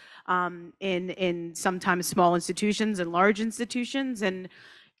staffs in sometimes small institutions and large institutions. And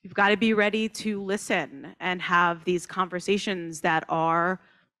you've got to be ready to listen and have these conversations that are,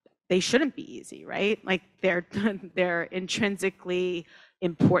 they shouldn't be easy, right? Like they're intrinsically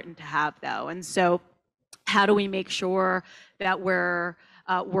important to have though. And so how do we make sure that we're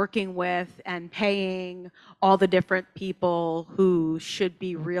working with and paying all the different people who should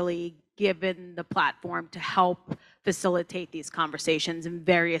be really given the platform to help facilitate these conversations in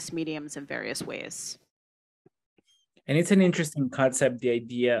various mediums and various ways? And it's an interesting concept, the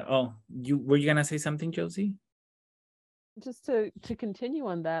idea. Oh, were you gonna say something, Josie? Just to continue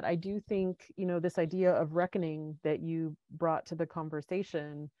on that, I do think, you know, this idea of reckoning that you brought to the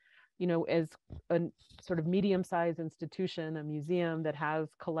conversation, you know, as a sort of medium-sized institution, a museum that has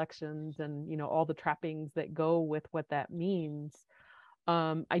collections and, you know, all the trappings that go with what that means.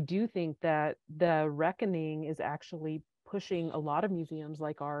 I do think that the reckoning is actually pushing a lot of museums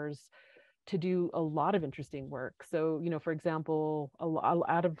like ours to do a lot of interesting work. So, you know, for example,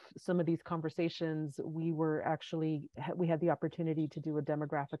 out of some of these conversations, we had the opportunity to do a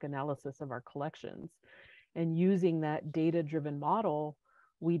demographic analysis of our collections. And using that data-driven model,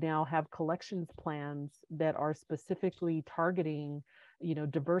 we now have collections plans that are specifically targeting, you know,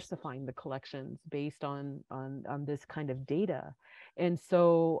 diversifying the collections based on this kind of data. And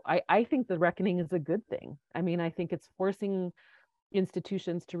so I think the reckoning is a good thing. I mean, I think it's forcing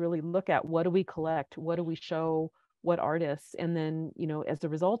institutions to really look at what do we collect, what do we show, what artists, and then, you know, as a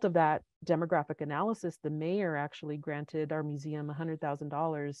result of that demographic analysis, the mayor actually granted our museum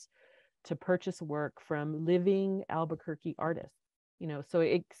 $100,000 to purchase work from living Albuquerque artists. You know, so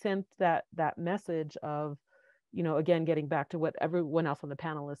it sent that message of, you know, again, getting back to what everyone else on the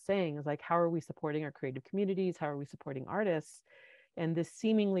panel is saying, is like, how are we supporting our creative communities? How are we supporting artists? And this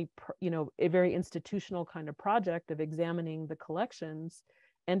seemingly, you know, a very institutional kind of project of examining the collections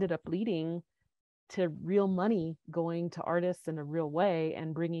ended up leading to real money going to artists in a real way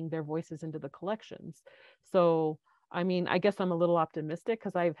and bringing their voices into the collections. So, I mean, I guess I'm a little optimistic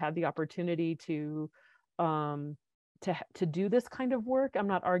because I've had the opportunity to do this kind of work. I'm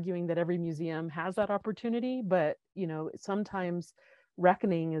not arguing that every museum has that opportunity, but, you know, sometimes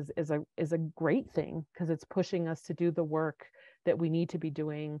reckoning is a great thing because it's pushing us to do the work that we need to be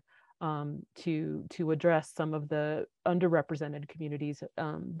doing to address some of the underrepresented communities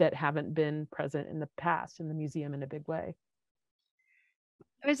that haven't been present in the past in the museum in a big way.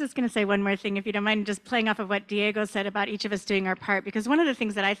 I was just going to say one more thing, if you don't mind, just playing off of what Diego said about each of us doing our part, because one of the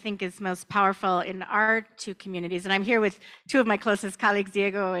things that I think is most powerful in our two communities, and I'm here with two of my closest colleagues,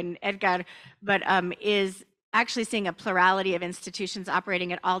 Diego and Edgar, but is actually seeing a plurality of institutions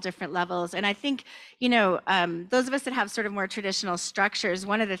operating at all different levels. And I think, you know, those of us that have sort of more traditional structures,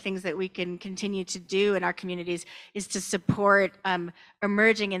 one of the things that we can continue to do in our communities is to support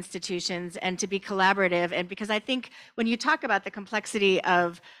emerging institutions and to be collaborative. And because I think when you talk about the complexity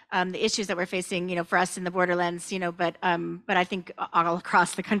of the issues that we're facing, for us in the Borderlands, but I think all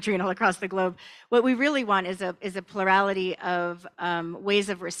across the country and all across the globe, what we really want is a plurality of ways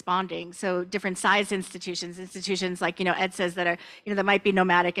of responding. So different size institutions like, Ed says that are, that might be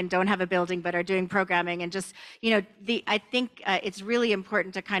nomadic and don't have a building, but are doing programming and just, I think it's really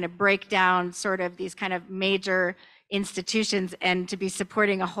important to kind of break down sort of these kind of major institutions and to be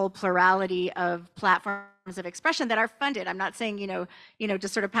supporting a whole plurality of platforms of expression that are funded. I'm not saying,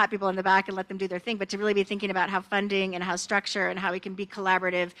 just sort of pat people on the back and let them do their thing, but to really be thinking about how funding and how structure and how we can be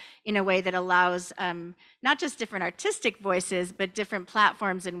collaborative in a way that allows not just different artistic voices, but different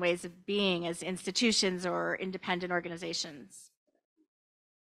platforms and ways of being as institutions or independent organizations.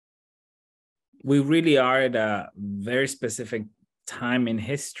 We really are at a very specific time in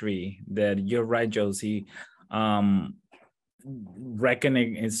history that you're right, Josie.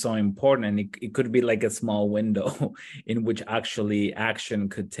 Reckoning is so important, and it could be like a small window in which actually action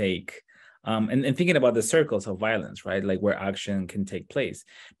could take, and thinking about the circles of violence, right? Like where action can take place.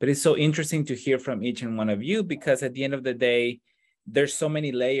 But it's so interesting to hear from each and one of you, because at the end of the day, there's so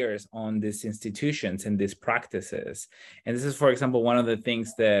many layers on these institutions and these practices. And this is, for example, one of the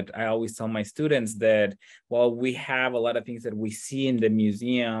things that I always tell my students, that while we have a lot of things that we see in the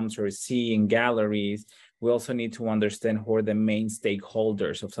museums or see in galleries, we also need to understand who are the main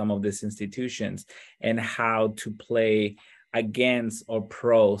stakeholders of some of these institutions and how to play against or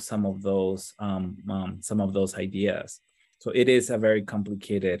pro some of those ideas. So it is a very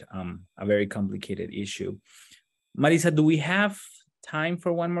complicated issue. Marisa, do we have time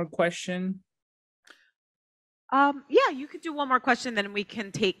for one more question? Yeah, you could do one more question, then we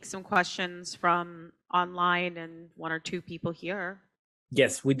can take some questions from online and one or two people here.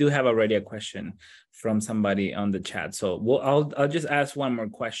 Yes, we do have already a question from somebody on the chat. So I'll just ask one more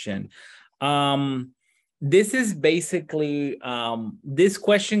question. This is basically, this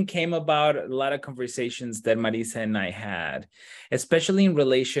question came about a lot of conversations that Marisa and I had, especially in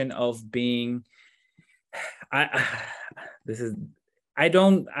relation of being, I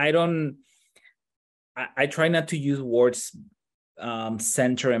try not to use words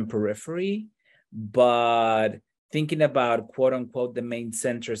center and periphery, but thinking about quote unquote the main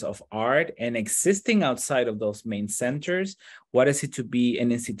centers of art and existing outside of those main centers, what is it to be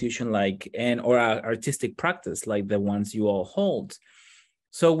an institution like or an artistic practice like the ones you all hold?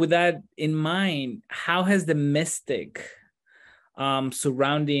 So with that in mind, how has the mystic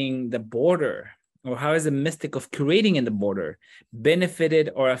surrounding the border, or how has the mystic of curating in the border benefited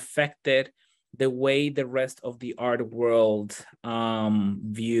or affected the way the rest of the art world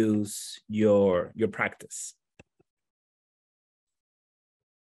views your practice?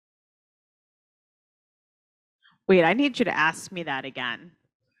 Wait, I need you to ask me that again.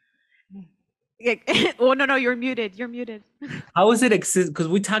 Oh, no, you're muted. You're muted. How is it exist? Because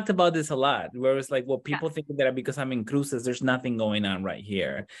we talked about this a lot, where it's like, well, people think that because I'm in Cruces, there's nothing going on right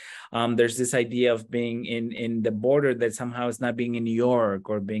here. There's this idea of being in the border that somehow it's not being in New York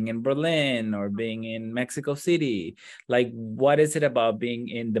or being in Berlin or being in Mexico City. Like, what is it about being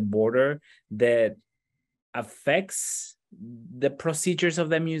in the border that affects the procedures of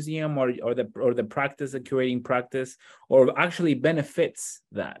the museum or the practice, the curating practice, or actually benefits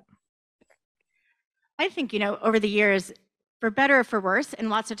that? I think, over the years, for better or for worse, and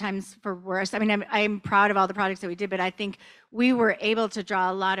lots of times for worse. I mean, I'm proud of all the projects that we did, but I think we were able to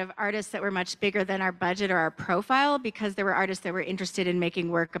draw a lot of artists that were much bigger than our budget or our profile, because there were artists that were interested in making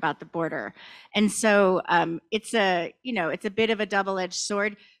work about the border. And so it's a bit of a double-edged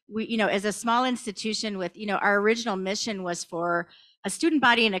sword. We, as a small institution with, our original mission was for a student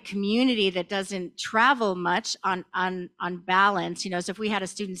body in a community that doesn't travel much on balance. So if we had a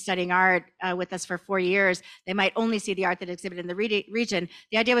student studying art with us for 4 years, they might only see the art that exhibited in the region.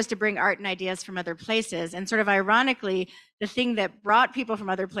 The idea was to bring art and ideas from other places. And sort of ironically, the thing that brought people from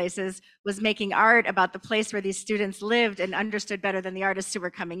other places was making art about the place where these students lived and understood better than the artists who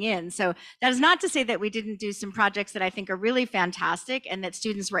were coming in. So that is not to say that we didn't do some projects that I think are really fantastic and that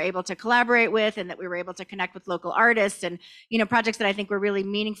students were able to collaborate with, and that we were able to connect with local artists, and projects that I think were really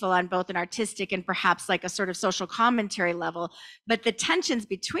meaningful on both an artistic and perhaps like a sort of social commentary level. But the tensions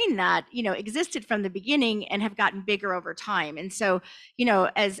between that, existed from the beginning and have gotten bigger over time. And so,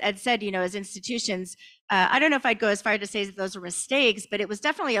 as Ed said, as institutions, I don't know if I'd go as far to say that those were mistakes, but it was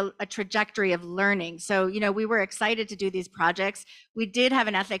definitely a trajectory of learning. So, we were excited to do these projects. We did have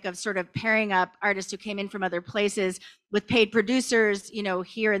an ethic of sort of pairing up artists who came in from other places with paid producers,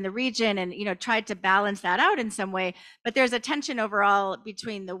 here in the region, and, tried to balance that out in some way. But there's a tension overall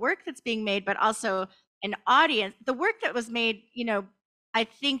between the work that's being made, but also an audience. The work that was made, I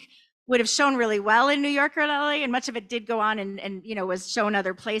think would have shown really well in New York or LA, and much of it did go on and was shown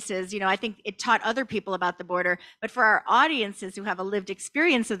other places. I think it taught other people about the border, but for our audiences who have a lived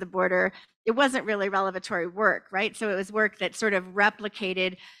experience of the border, it wasn't really revelatory work, right? So it was work that sort of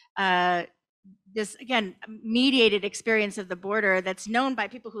replicated this, again, mediated experience of the border that's known by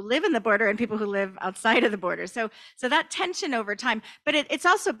people who live in the border and people who live outside of the border. So that tension over time, but it's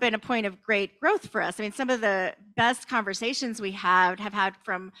also been a point of great growth for us. I mean, some of the best conversations we have had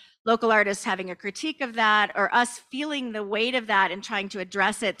from local artists having a critique of that, or us feeling the weight of that and trying to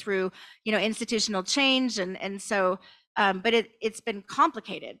address it through, institutional change. And so, but it's been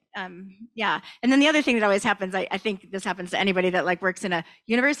complicated. Yeah. And then the other thing that always happens, I think this happens to anybody that like works in a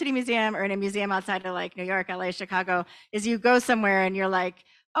university museum or in a museum outside of like New York, LA, Chicago, is you go somewhere and you're like,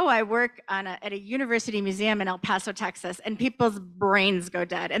 oh, I work at a university museum in El Paso, Texas, and people's brains go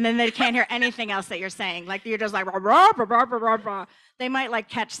dead. And then they can't hear anything else that you're saying. Like you're just like, rah, rah, rah, rah, rah, rah. They might like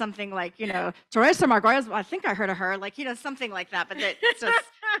catch something like, Teresa Margolis, I think I heard of her, like, something like that. But it's just,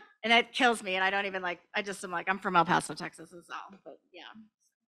 and it kills me. And I don't even like, I just am like, I'm from El Paso, Texas as well. But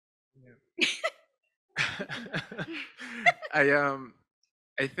yeah.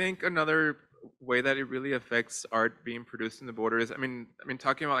 I think another way that it really affects art being produced in the border is, I mean,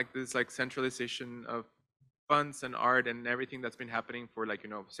 talking about like this like centralization of funds and art and everything that's been happening for like,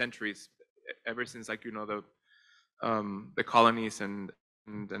 centuries, ever since like, the colonies and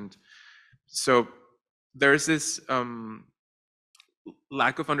so there's this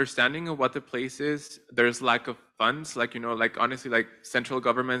lack of understanding of what the place is. There's lack of funds, like, like honestly, like central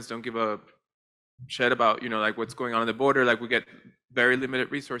governments don't give a shit about, like what's going on the border. Like we get very limited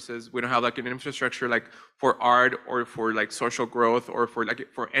resources. We don't have like an infrastructure like for art or for like social growth or for like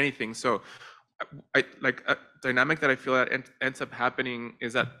for anything. So I like a dynamic that I feel that ends up happening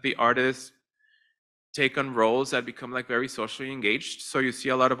is that the artists take on roles that become like very socially engaged. So you see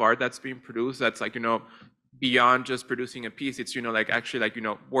a lot of art that's being produced that's like, beyond just producing a piece. It's, like actually like,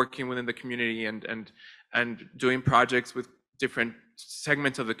 working within the community and doing projects with different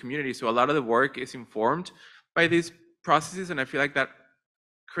segments of the community. So a lot of the work is informed by these processes, and I feel like that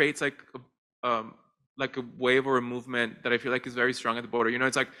creates like a wave or a movement that I feel like is very strong at the border.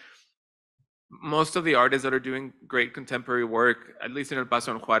 It's like most of the artists that are doing great contemporary work, at least in El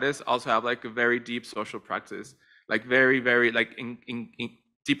Paso and Juárez, also have like a very deep social practice, like very, very like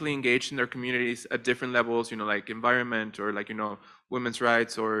deeply engaged in their communities at different levels, like environment or like, women's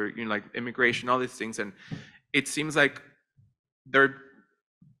rights or, like immigration, all these things. And it seems like they're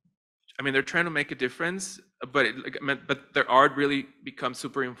trying to make a difference, but but their art really becomes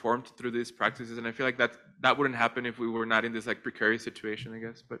super informed through these practices. And I feel like that wouldn't happen if we were not in this like precarious situation, I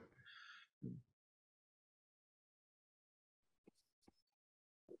guess. But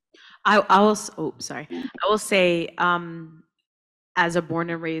I will say, as a born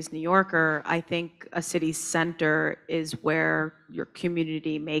and raised New Yorker, I think a city center is where your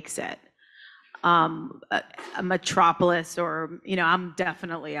community makes it. A metropolis, or I'm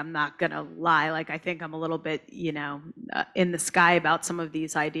not gonna lie, like I think I'm a little bit in the sky about some of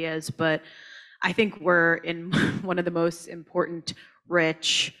these ideas, but I think we're in one of the most important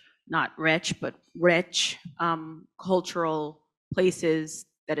rich cultural places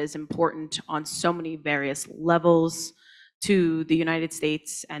that is important on so many various levels to the United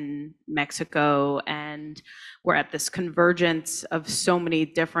States and Mexico, and we're at this convergence of so many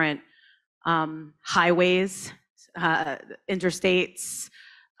different highways, interstates,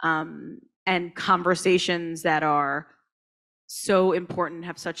 and conversations that are so important,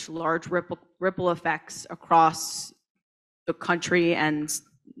 have such large ripple effects across the country and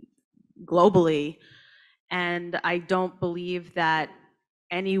globally. And I don't believe that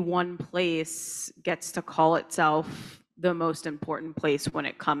any one place gets to call itself the most important place when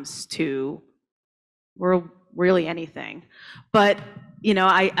it comes to really anything. But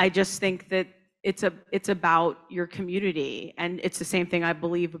I just think that it's about your community, and it's the same thing I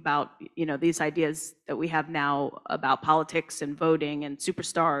believe about these ideas that we have now about politics and voting and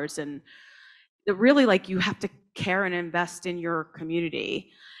superstars, and really like you have to care and invest in your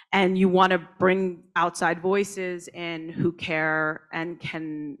community, and you want to bring outside voices in who care and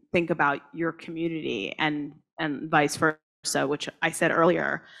can think about your community, and vice versa, which I said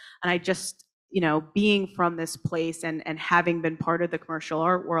earlier. And I just being from this place and having been part of the commercial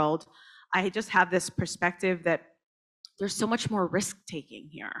art world, I just have this perspective that there's so much more risk taking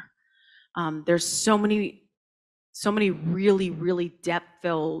here. There's so many really, really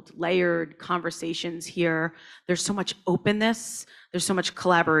depth-filled, layered conversations here. There's so much openness. There's so much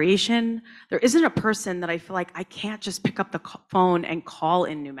collaboration. There isn't a person that I feel like I can't just pick up the phone and call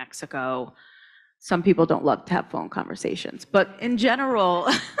in New Mexico. Some people don't love to have phone conversations, but in general,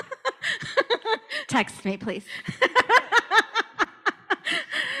 Text me, please.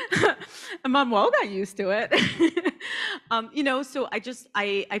 Manuel got used to it. So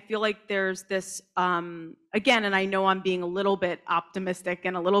I feel like there's this, again, and I know I'm being a little bit optimistic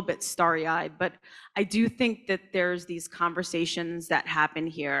and a little bit starry-eyed, but I do think that there's these conversations that happen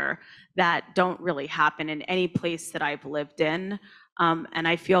here that don't really happen in any place that I've lived in. And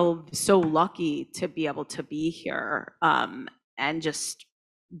I feel so lucky to be able to be here, and just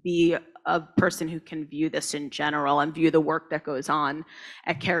be a person who can view this in general and view the work that goes on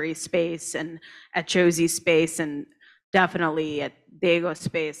at Kerry's space and at Josie's space and definitely at Diego's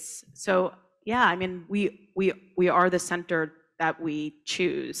space. So yeah, I mean, we are the center that we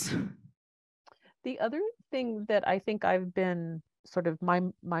choose. The other thing that I think I've been sort of my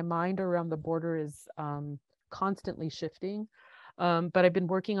mind around the border is constantly shifting. But I've been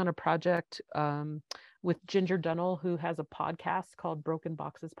working on a project with Ginger Dunnell, who has a podcast called Broken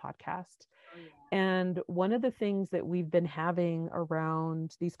Boxes Podcast. Oh, yeah. And one of the things that we've been having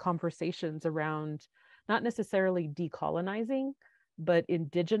around these conversations around not necessarily decolonizing, but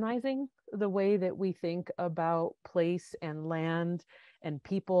indigenizing the way that we think about place and land and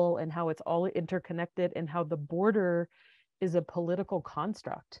people and how it's all interconnected and how the border is a political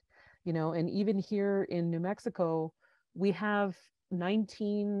construct, and even here in New Mexico, we have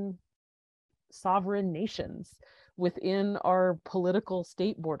 19 sovereign nations within our political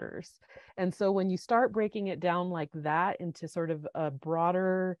state borders. And so when you start breaking it down like that into sort of a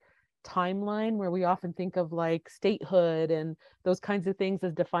broader timeline where we often think of like statehood and those kinds of things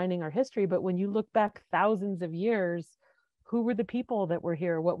as defining our history, but when you look back thousands of years, who were the people that were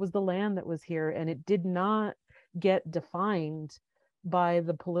here? What was the land that was here? And it did not get defined by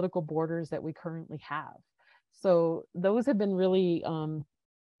the political borders that we currently have. So those have been really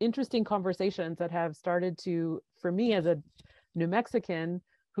interesting conversations that have started to, for me as a New Mexican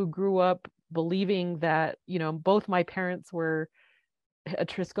who grew up believing that, both my parents were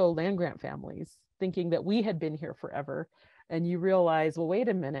Atrisco land grant families, thinking that we had been here forever. And you realize, well, wait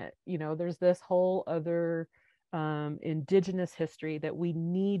a minute, there's this whole other indigenous history that we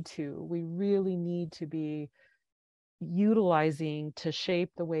really need to be utilizing to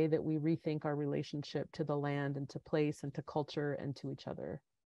shape the way that we rethink our relationship to the land and to place and to culture and to each other.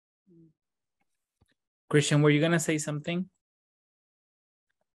 Christian, were you going to say something?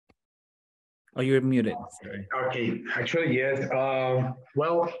 Oh, you're muted. Sorry. Okay, actually, yes.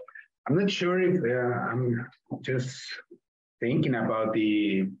 Well, I'm not sure if I'm just thinking about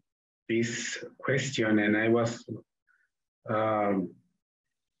this question, and I was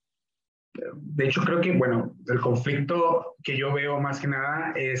de hecho, creo que, bueno, el conflicto que yo veo más que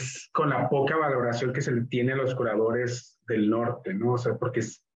nada es con la poca valoración que se le tiene a los curadores del norte, ¿no? O sea, porque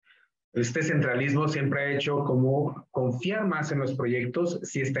este centralismo siempre ha hecho como confiar más en los proyectos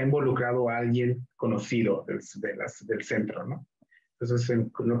si está involucrado alguien conocido del centro, ¿no? Entonces,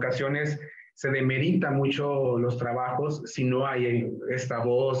 en ocasiones se demerita mucho los trabajos si no hay esta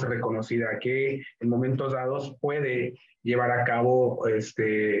voz reconocida que en momentos dados puede llevar a cabo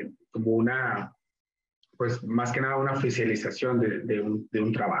como una, pues más que nada una oficialización de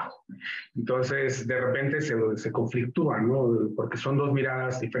un trabajo. Entonces, de repente se conflictúan, ¿no? Porque son dos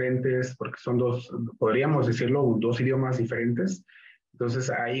miradas diferentes, porque son podríamos decirlo, dos idiomas diferentes. Entonces,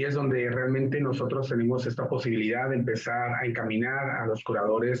 ahí es donde realmente nosotros tenemos esta posibilidad de empezar a encaminar a los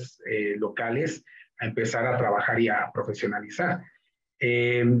curadores locales a empezar a trabajar y a profesionalizar.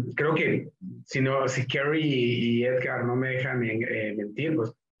 Creo que si Kerry y Edgar no me dejan mentir,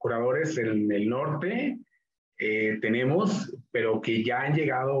 pues curadores en el norte tenemos, pero que ya han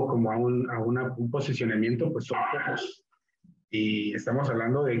llegado como a un posicionamiento, pues son pocos. Y estamos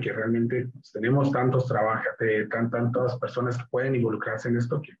hablando de que realmente pues, tenemos tantos trabajadores, tantas personas que pueden involucrarse en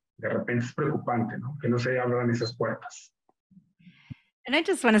esto que de repente es preocupante, ¿no? Que no se abran esas puertas. And I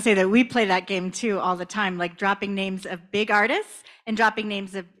just want to say that we play that game too all the time, like dropping names of big artists and dropping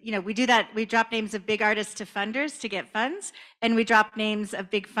names of, we do that. We drop names of big artists to funders to get funds, and we drop names of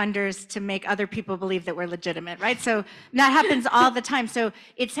big funders to make other people believe that we're legitimate, right? So that happens all the time. So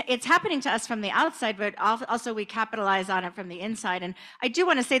it's happening to us from the outside, but also we capitalize on it from the inside. And I do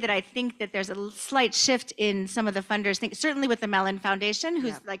want to say that I think that there's a slight shift in some of the funders, certainly with the Mellon Foundation,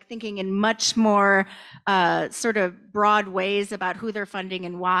 who's like thinking in much more sort of broad ways about who they're funding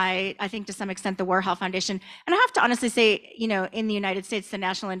and why. I think to some extent the Warhol Foundation, and I have to honestly say, in the United States, the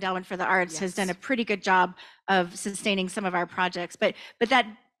National Endowment for the Arts has done a pretty good job of sustaining some of our projects. But that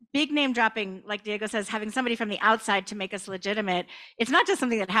big name dropping, like Diego says, having somebody from the outside to make us legitimate, it's not just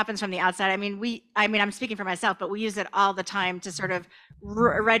something that happens from the outside. I mean, I'm speaking for myself, but we use it all the time to sort of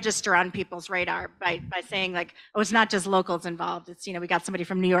register on people's radar by saying like, oh, it's not just locals involved. It's, we got somebody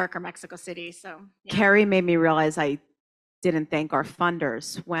from New York or Mexico City. So yeah. Kerry made me realize I didn't thank our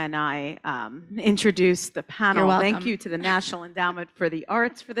funders when I introduced the panel. Thank you to the National Endowment for the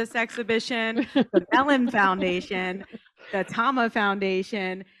Arts for this exhibition, the Mellon Foundation, the Tama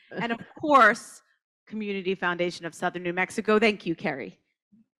Foundation, and of course, Community Foundation of Southern New Mexico. Thank you, Kerry.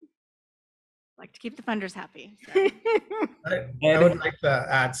 Like to keep the funders happy. So. I would like to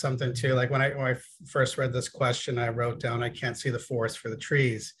add something too. Like when I first read this question, I wrote down, I can't see the forest for the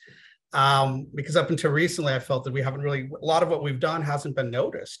trees. Because up until recently, I felt that we haven't really, a lot of what we've done hasn't been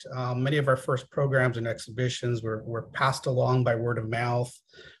noticed. Many of our first programs and exhibitions were passed along by word of mouth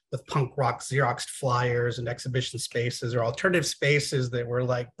with punk rock Xeroxed flyers and exhibition spaces or alternative spaces that were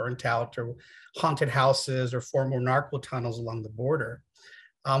like burnt out or haunted houses or former narco tunnels along the border.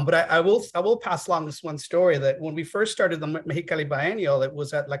 But I will pass along this one story that when we first started the Mexicali Biennial, it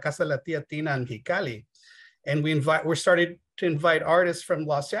was at La Casa de la Tia Tina in Mexicali. And we started to invite artists from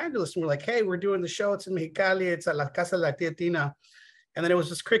Los Angeles. And we're like, hey, we're doing the show. It's in Mexicali. It's at La Casa de la Tia Tina. And then it was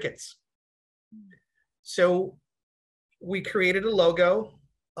just crickets. So we created a logo,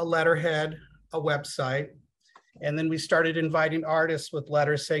 a letterhead, a website. And then we started inviting artists with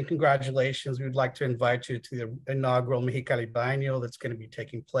letters saying, congratulations, we would like to invite you to the inaugural Mexicali Biennial that's going to be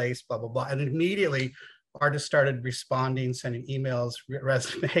taking place, blah, blah, blah. And immediately artists started responding, sending emails,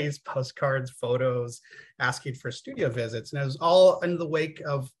 resumes, postcards, photos, asking for studio visits. And it was all in the wake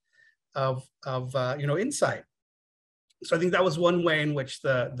of insight. So I think that was one way in which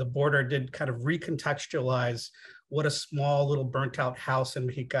the border did kind of recontextualize what a small little burnt out house in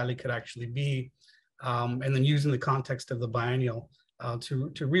Mexicali could actually be. And then using the context of the biennial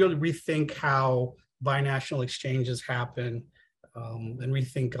to really rethink how binational exchanges happen and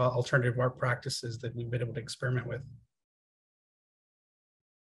rethink alternative art practices that we've been able to experiment with.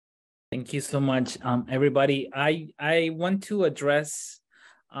 Thank you so much, everybody. I want to address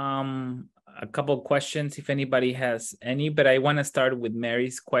a couple of questions if anybody has any, but I want to start with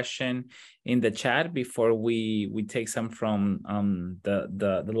Mary's question in the chat before we take some from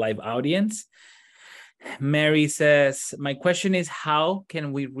the live audience. Mary says, my question is, how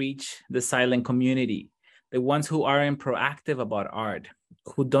can we reach the silent community, the ones who aren't proactive about art,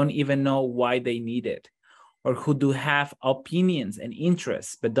 who don't even know why they need it, or who do have opinions and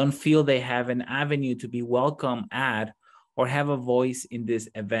interests, but don't feel they have an avenue to be welcome at or have a voice in these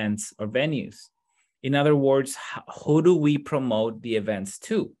events or venues? In other words, who do we promote the events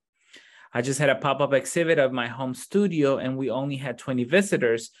to? I just had a pop-up exhibit of my home studio and we only had 20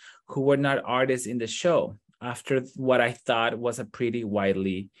 visitors who were not artists in the show after what I thought was a pretty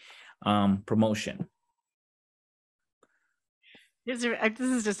widely promotion. This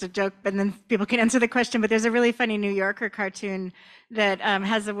is just a joke, and then people can answer the question, but there's a really funny New Yorker cartoon that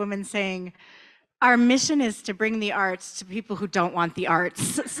has a woman saying, our mission is to bring the arts to people who don't want the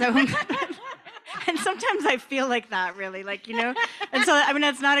arts. So, and sometimes I feel like that really, and so, I mean,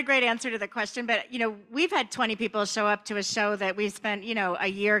 that's not a great answer to the question, but, we've had 20 people show up to a show that we've spent, a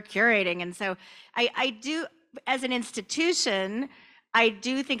year curating. And so I do, as an institution, I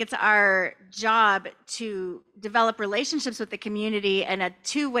do think it's our job to develop relationships with the community and a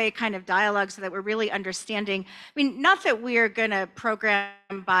two-way kind of dialogue so that we're really understanding. I mean, not that we're going to program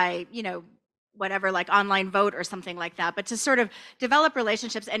by, whatever, like online vote or something like that, but to sort of develop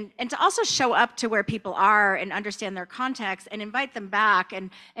relationships and to also show up to where people are and understand their context and invite them back and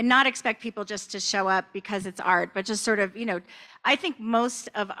not expect people just to show up because it's art, but just sort of, I think most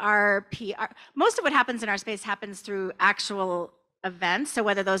of our PR, most of what happens in our space happens through actual events. So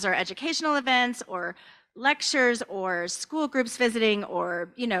whether those are educational events or lectures or school groups visiting or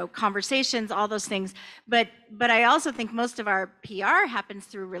conversations, all those things, but I also think most of our PR happens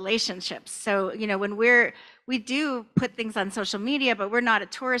through relationships. So when we do put things on social media, but we're not a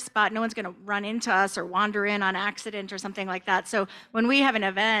tourist spot, no one's going to run into us or wander in on accident or something like that. So when we have an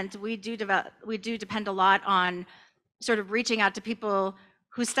event, we do depend a lot on sort of reaching out to people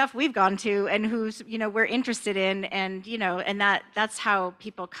whose stuff we've gone to and who's we're interested in, and and that's how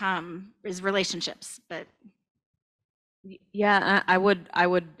people come, is relationships. But yeah, I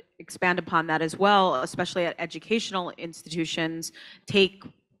would expand upon that as well, especially at educational institutions. Take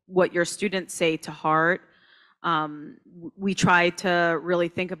what your students say to heart. We try to really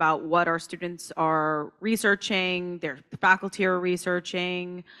think about what our students are researching, their faculty are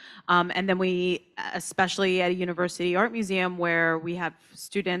researching, and then we, especially at a university art museum where we have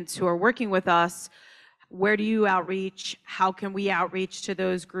students who are working with us, where do you outreach? How can we outreach to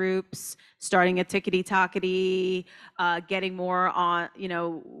those groups? Starting a tickety-tockety, getting more on, you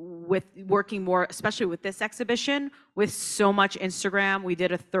know, with working more, especially with this exhibition, with so much Instagram. We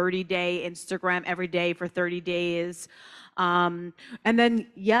did a 30-day Instagram every day for 30 days. And then,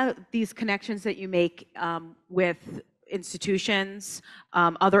 yeah, these connections that you make with institutions,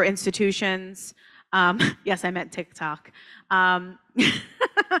 other institutions. Yes, I meant TikTok.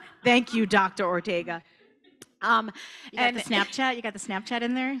 Thank you, Dr. Ortega. You got the Snapchat? You got the Snapchat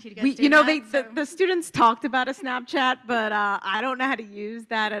in there? You know, the students talked about a Snapchat, but I don't know how to use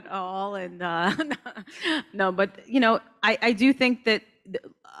that at all. And no, but you know, I do think that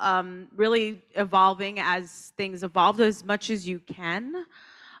really evolving as things evolve as much as you can,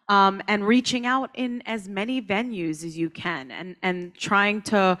 and reaching out in as many venues as you can, and trying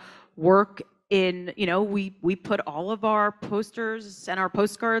to work in, you know, we put all of our posters and our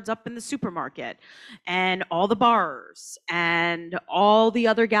postcards up in the supermarket and all the bars and all the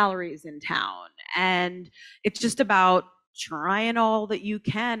other galleries in town. And it's just about trying all that you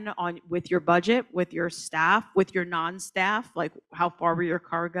can on with your budget, with your staff, with your non-staff, like how far will your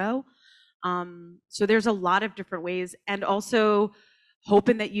car go? So there's a lot of different ways, and also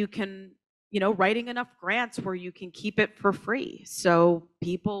hoping that you can, you know, writing enough grants where you can keep it for free. So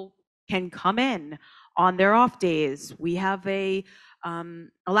people can come in on their off days. We have a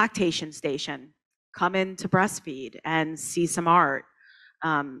lactation station. Come in to breastfeed and see some art.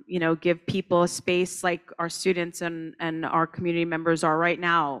 You know, give people a space like our students and our community members are right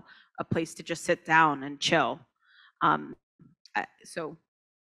now, a place to just sit down and chill. So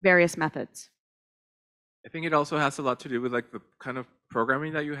various methods. I think it also has a lot to do with like the kind of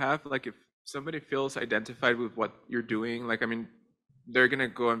programming that you have. Like if somebody feels identified with what you're doing, like, I mean, they're gonna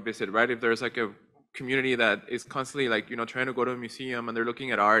go and visit, right? If there's like a community that is constantly like, you know, trying to go to a museum and they're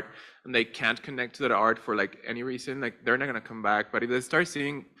looking at art and they can't connect to that art for like any reason, like they're not gonna come back. But if they start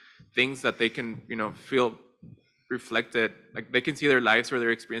seeing things that they can, you know, feel reflected, like they can see their lives or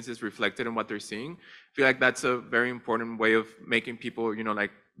their experiences reflected in what they're seeing, I feel like that's a very important way of making people, you know,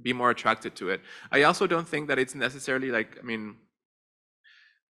 like be more attracted to it. I also don't think that it's necessarily like, I mean,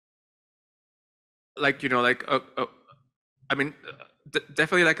 like, you know, like I mean,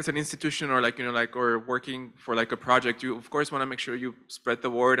 definitely like as an institution or like, you know, like, or working for like a project, you of course want to make sure you spread the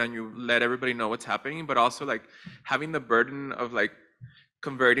word and you let everybody know what's happening, but also like having the burden of like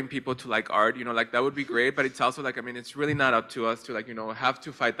converting people to like art, you know, like that would be great, but it's also like, I mean, it's really not up to us to like, you know, have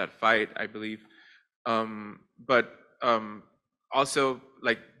to fight that fight, I believe. But also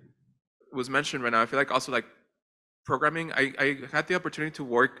like was mentioned right now, I feel like also like programming, I had the opportunity to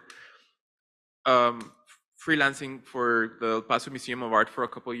work freelancing for the El Paso Museum of Art for a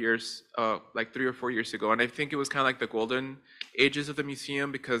couple of years, like 3 or 4 years ago. And I think it was kind of like the golden ages of the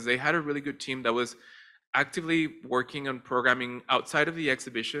museum because they had a really good team that was actively working on programming outside of the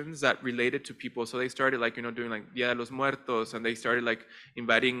exhibitions that related to people. So they started like, you know, doing like Dia de los Muertos, and they started like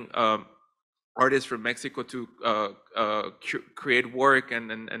inviting artists from Mexico to create work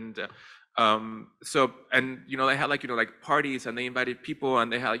so, and you know, they had like, you know, like parties, and they invited people,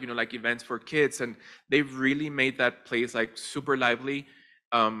 and they had, you know, like events for kids, and they really made that place like super lively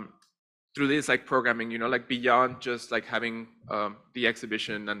through this like programming, you know, like beyond just like having the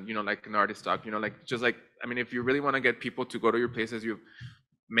exhibition and, you know, like an artist talk, you know, like just like, I mean, if you really want to get people to go to your places, you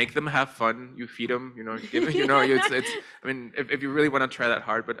make them have fun, you feed them, you know, give, you know, it's I mean, if you really want to try that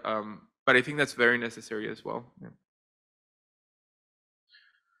hard, but I think that's very necessary as well. Yeah.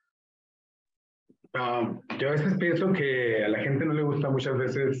 Yo a veces pienso que a la gente no le gusta muchas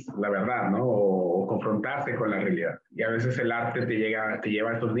veces la verdad, ¿no? O confrontarse con la realidad. Y a veces el arte te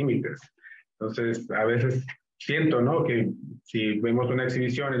lleva a estos límites. Entonces, a veces siento, ¿no? Que si vemos una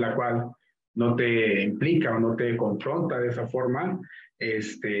exhibición en la cual no te implica o no te confronta de esa forma,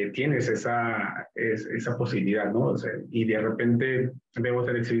 tienes esa posibilidad, ¿no? O sea, y de repente vemos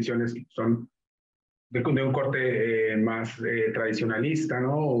en exhibiciones que son de un corte más tradicionalista,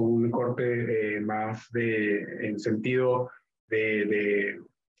 ¿no? O un corte más en sentido de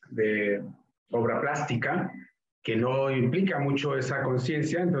obra plástica, que no implica mucho esa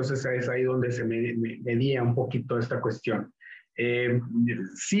conciencia, entonces es ahí donde se medía un poquito esta cuestión.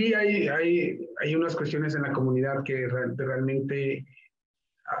 Sí hay unas cuestiones en la comunidad que realmente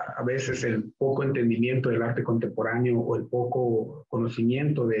a veces el poco entendimiento del arte contemporáneo o el poco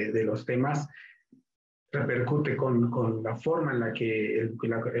conocimiento de los temas repercute con la forma en la que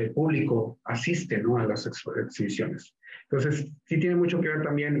el público asiste, ¿no? A las exhibiciones. Entonces, sí tiene mucho que ver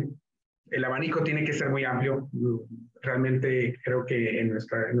también, el abanico tiene que ser muy amplio. Realmente creo que en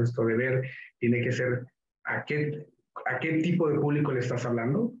nuestro deber tiene que ser a qué tipo de público le estás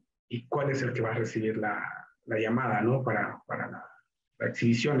hablando y cuál es el que va a recibir la llamada, ¿no? Para la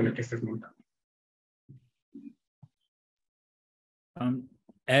exhibición en la que estés montando.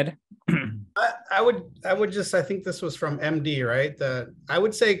 Ed? I would just, I think this was from MD, right? I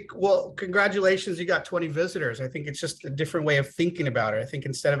would say, well, congratulations, you got 20 visitors. I think it's just a different way of thinking about it. I think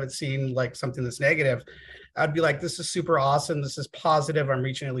instead of it seeing like something that's negative, I'd be like, this is super awesome. This is positive. I'm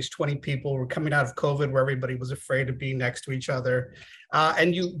reaching at least 20 people. We're coming out of COVID where everybody was afraid of being next to each other.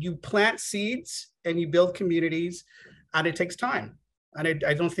 And you plant seeds and you build communities, and it takes time. And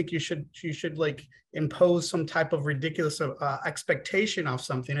I don't think you should like impose some type of ridiculous expectation of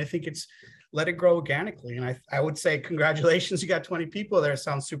something. I think it's let it grow organically. And I would say, congratulations, you got 20 people there. It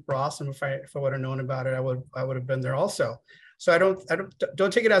sounds super awesome. If I would have known about it, I would have been there also. So I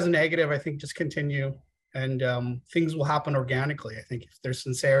don't take it as a negative. I think just continue, and things will happen organically. I think if there's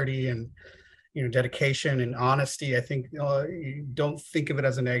sincerity and dedication and honesty, I think you don't think of it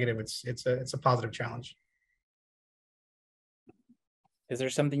as a negative. It's a positive challenge. Is there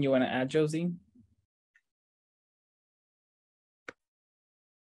something you want to add, Josie?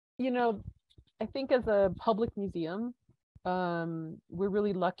 I think as a public museum, we're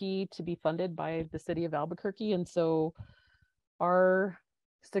really lucky to be funded by the city of Albuquerque. And so our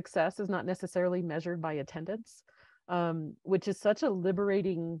success is not necessarily measured by attendance, which is such a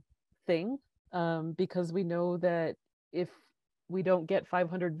liberating thing, because we know that if we don't get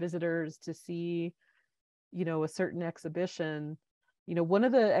 500 visitors to see, a certain exhibition, one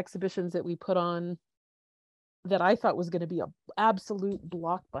of the exhibitions that we put on that I thought was going to be an absolute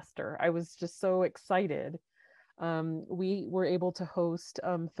blockbuster. I was just so excited. We were able to host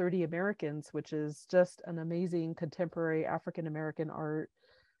 30 Americans, which is just an amazing contemporary African-American art,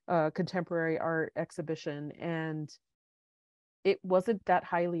 contemporary art exhibition. And it wasn't that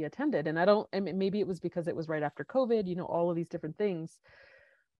highly attended. And maybe it was because it was right after COVID, all of these different things.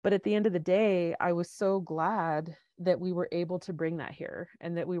 But at the end of the day, I was so glad that we were able to bring that here,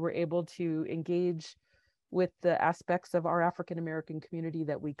 and that we were able to engage with the aspects of our African-American community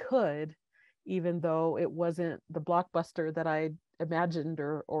that we could, even though it wasn't the blockbuster that I imagined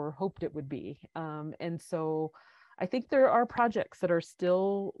or hoped it would be. And so I think there are projects that are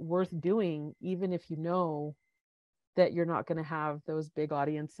still worth doing, even if you know that you're not going to have those big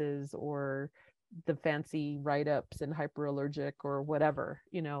audiences or the fancy write-ups and hyperallergic or whatever,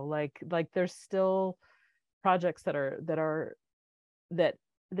 like there's still projects that are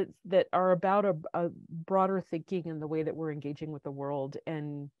about a broader thinking in the way that we're engaging with the world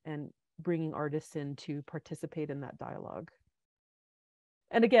and bringing artists in to participate in that dialogue.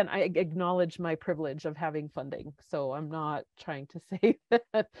 And again, I acknowledge my privilege of having funding. So I'm not trying to say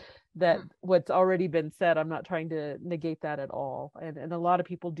that what's already been said, I'm not trying to negate that at all. And a lot of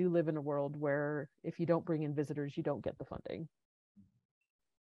people do live in a world where if you don't bring in visitors, you don't get the funding.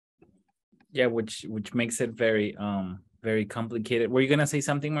 Yeah, which makes it very very complicated. Were you gonna say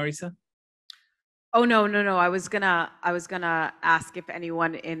something, Marisa? Oh, no. I was gonna ask if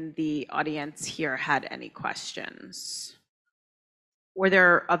anyone in the audience here had any questions. Were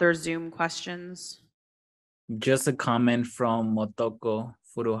there other Zoom questions? Just a comment from Motoko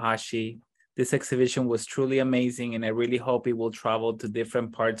Furuhashi. This exhibition was truly amazing, and I really hope it will travel to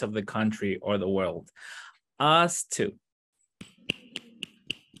different parts of the country or the world. Us too.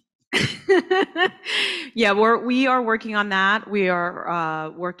 Yeah, we are working on that. We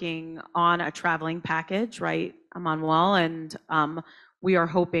are working on a traveling package, right, Emmanuel? And we are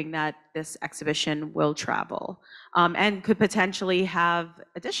hoping that this exhibition will travel and could potentially have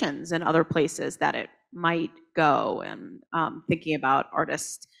additions in other places that it might go. And thinking about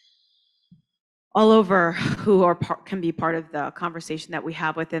artists all over who are can be part of the conversation that we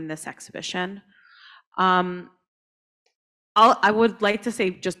have within this exhibition. I would like to say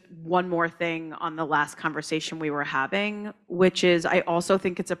just one more thing on the last conversation we were having, which is I also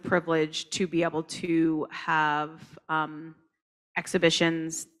think it's a privilege to be able to have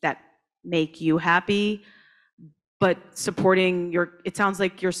exhibitions that make you happy, but it sounds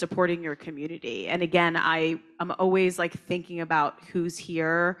like you're supporting your community. And again, I'm always like thinking about who's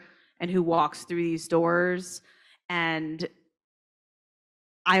here and who walks through these doors. And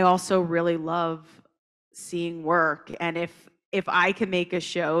I also really love seeing work, and if I can make a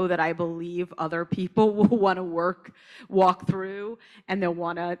show that I believe other people will want to walk through, and they'll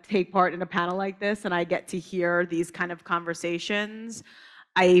want to take part in a panel like this, and I get to hear these kind of conversations,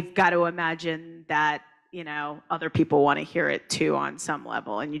 I've got to imagine that other people want to hear it too on some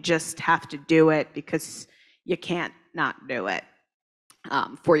level, and you just have to do it because you can't not do it.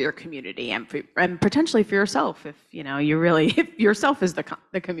 For your community and potentially for yourself, if if yourself is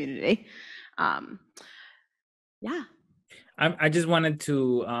the community. Yeah. I just wanted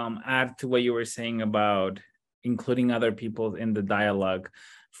to add to what you were saying about including other people in the dialogue.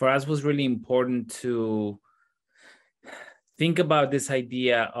 For us, was really important to think about this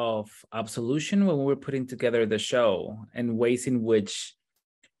idea of absolution when we were putting together the show and ways in which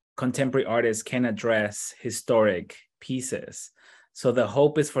contemporary artists can address historic pieces. So the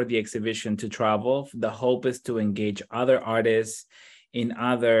hope is for the exhibition to travel. The hope is to engage other artists in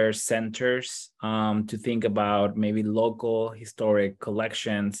other centers, to think about maybe local historic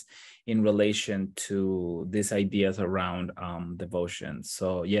collections in relation to these ideas around devotion.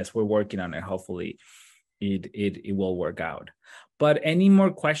 So yes, we're working on it. Hopefully it will work out. But any more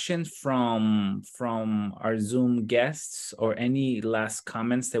questions from our Zoom guests, or any last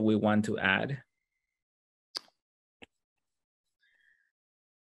comments that we want to add?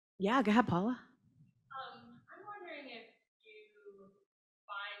 Yeah, go ahead, Paula. I'm wondering if you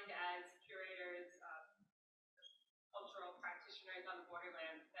find, as curators, cultural practitioners on the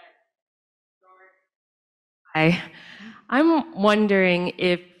Borderlands, that I'm wondering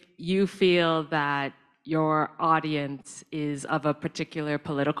if you feel that your audience is of a particular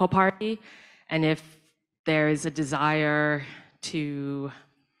political party, and if there is a desire to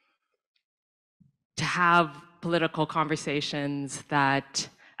have political conversations that,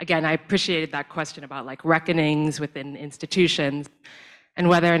 again, I appreciated that question about like reckonings within institutions, and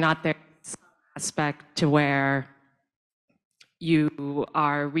whether or not there's some aspect to where you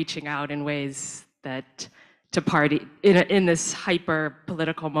are reaching out in ways that to party in this hyper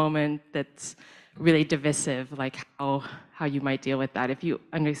political moment that's really divisive, like how you might deal with that. If you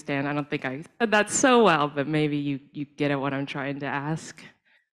understand, I don't think I said that so well, but maybe you get at what I'm trying to ask.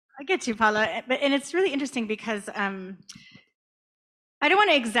 I get you, Paula. And it's really interesting because I don't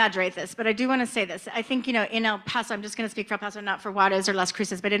want to exaggerate this, but I do want to say this. I think, in El Paso, I'm just going to speak for El Paso, not for Juárez or Las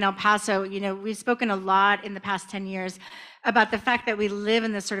Cruces, but in El Paso, we've spoken a lot in the past 10 years about the fact that we live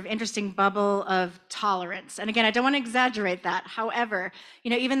in this sort of interesting bubble of tolerance. And again, I don't want to exaggerate that. However,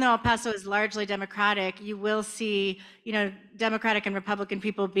 even though El Paso is largely Democratic, you will see, Democratic and Republican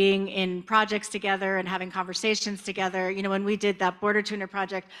people being in projects together and having conversations together. When we did that border tuner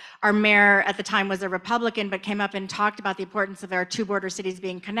project, our mayor at the time was a Republican, but came up and talked about the importance of our two border cities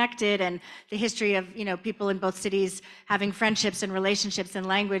being connected and the history of, people in both cities having friendships and relationships and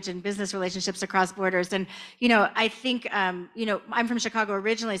language and business relationships across borders. And, I think, I'm from Chicago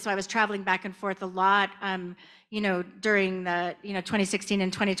originally, so I was traveling back and forth a lot, during the, 2016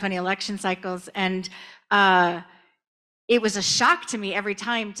 and 2020 election cycles. And it was a shock to me every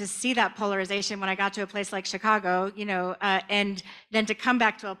time to see that polarization when I got to a place like Chicago, and then to come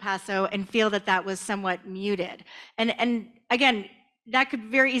back to El Paso and feel that that was somewhat muted. And again, that could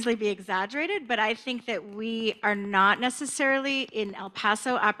very easily be exaggerated, but I think that we are not necessarily in El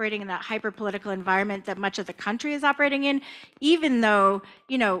Paso operating in that hyper-political environment that much of the country is operating in, even though,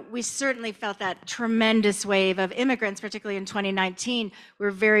 we certainly felt that tremendous wave of immigrants, particularly in 2019.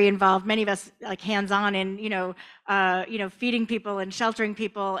 We're very involved, many of us like hands-on in, feeding people and sheltering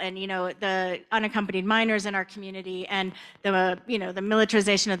people, and, the unaccompanied minors in our community, and the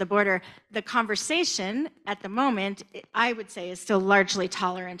militarization of the border. The conversation at the moment, I would say, is still largely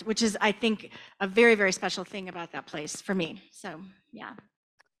tolerant, which is, I think, a very, very special thing about that place for me. So, yeah.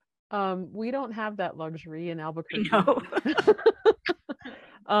 We don't have that luxury in Albuquerque. No.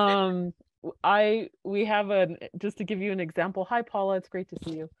 We have just to give you an example. Hi, Paula, it's great to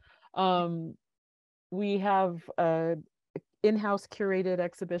see you. We have a in-house curated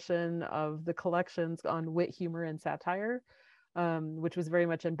exhibition of the collections on wit, humor, and satire, which was very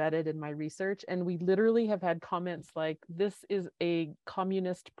much embedded in my research. And we literally have had comments like, this is a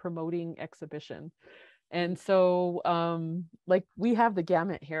communist promoting exhibition. And so we have the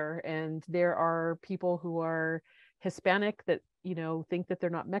gamut here, and there are people who are Hispanic that, think that they're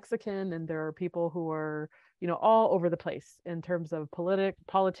not Mexican, and there are people who are, all over the place in terms of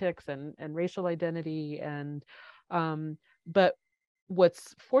politics and racial identity. And but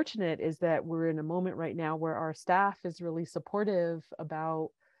what's fortunate is that we're in a moment right now where our staff is really supportive about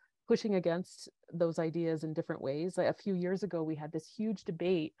pushing against those ideas in different ways. Like a few years ago, we had this huge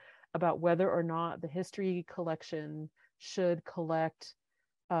debate about whether or not the history collection should collect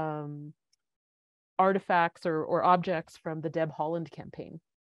artifacts or objects from the Deb Haaland campaign.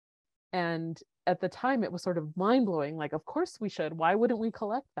 And at the time, it was sort of mind-blowing, like, of course we should. Why wouldn't we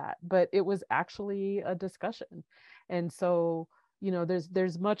collect that? But it was actually a discussion. And so,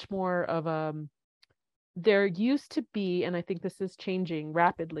 there's much more of there used to be, and I think this is changing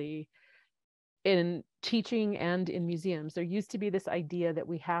rapidly, in teaching and in museums, there used to be this idea that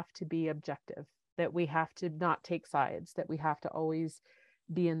we have to be objective, that we have to not take sides, that we have to always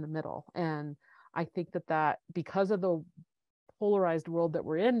be in the middle. And I think that because of the polarized world that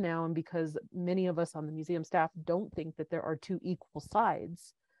we're in now, and because many of us on the museum staff don't think that there are two equal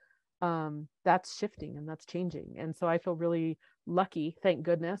sides, that's shifting and that's changing. And so I feel really lucky, thank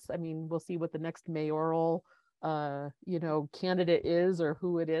goodness. I mean, we'll see what the next mayoral candidate is or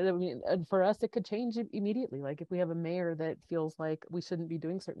who it is. I mean, and for us, it could change immediately. Like if we have a mayor that feels like we shouldn't be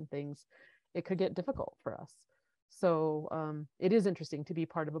doing certain things, it could get difficult for us. So it is interesting to be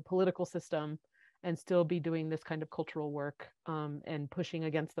part of a political system and still be doing this kind of cultural work, and pushing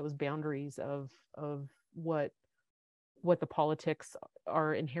against those boundaries of what the politics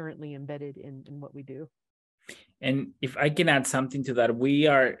are inherently embedded in what we do. And if I can add something to that, we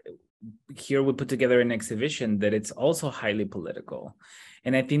put together an exhibition that it's also highly political.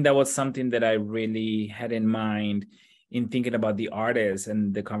 And I think that was something that I really had in mind in thinking about the artists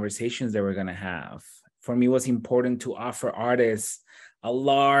and the conversations that we're going to have. For me, it was important to offer artists a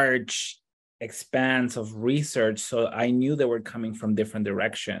large expanse of research, so I knew they were coming from different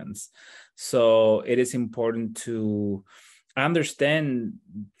directions. So it is important to understand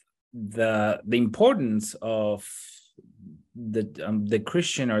the importance of the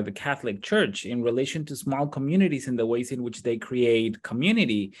Christian or the Catholic Church in relation to small communities and the ways in which they create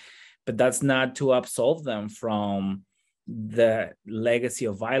community, but that's not to absolve them from the legacy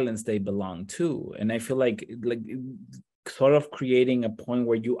of violence they belong to. And I feel like sort of creating a point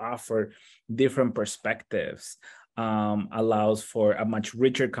where you offer different perspectives allows for a much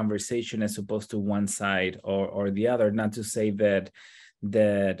richer conversation as opposed to one side or the other. Not to say that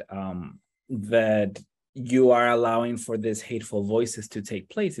you are allowing for these hateful voices to take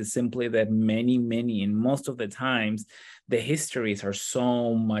place. It's simply that many, and most of the times, the histories are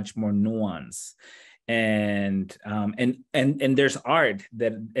so much more nuanced. And there's art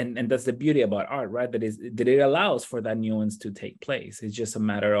and that's the beauty about art, right? That it allows for that nuance to take place. It's just a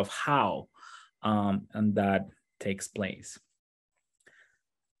matter of how and that takes place.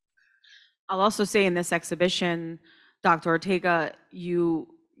 I'll also say in this exhibition, Dr. Ortega, you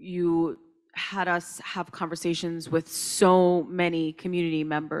had us have conversations with so many community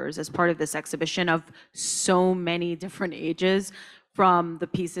members as part of this exhibition of so many different ages, from the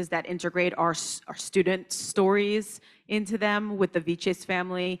pieces that integrate our student stories into them with the Viches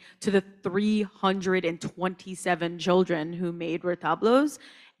family, to the 327 children who made retablos.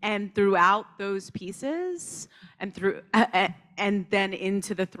 And throughout those pieces, and then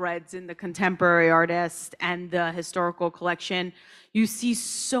into the threads in the contemporary artist and the historical collection, you see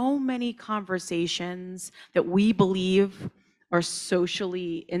so many conversations that we believe are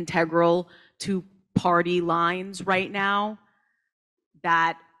socially integral to party lines right now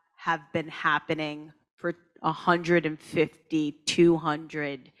that have been happening for 150,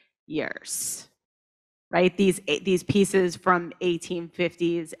 200 years. Right? These pieces from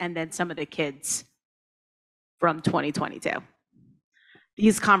 1850s and then some of the kids from 2022.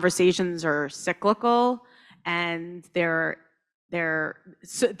 These conversations are cyclical, and they're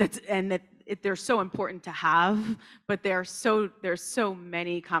so important to have, but there's so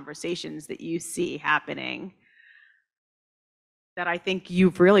many conversations that you see happening that I think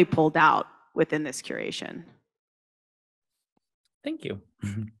you've really pulled out within this curation. Thank you.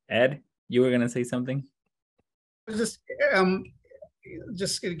 Ed, you were going to say something?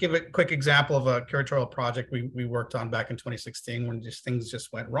 Just to give a quick example of a curatorial project we worked on back in 2016 when things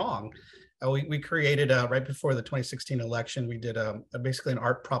just went wrong. We created right before the 2016 election, we did basically an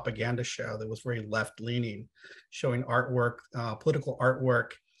art propaganda show that was very left-leaning, showing artwork, political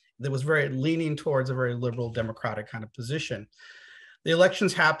artwork that was very leaning towards a very liberal democratic kind of position. The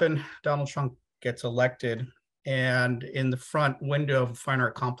elections happen, Donald Trump gets elected, and in the front window of the Fine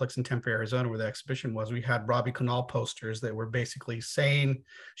Art Complex in Tempe, Arizona, where the exhibition was, we had Robbie Canal posters that were basically showing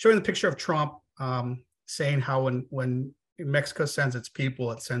the picture of Trump, saying how when Mexico sends its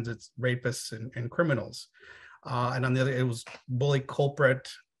people, it sends its rapists and criminals. And on the other, it was bully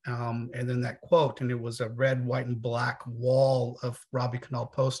culprit, and then that quote, and it was a red, white, and black wall of Robbie Canal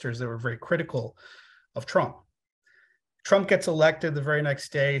posters that were very critical of Trump. Trump gets elected the very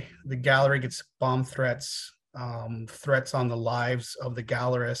next day. The gallery gets bomb threats on the lives of the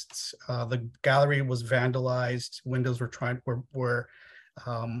gallerists. The gallery was vandalized. Windows were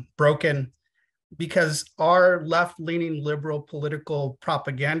broken because our left-leaning liberal political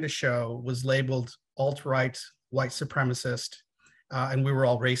propaganda show was labeled alt-right, white supremacist, and we were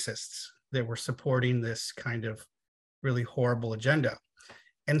all racists that were supporting this kind of really horrible agenda.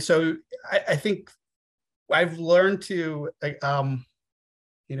 And so I think I've learned to,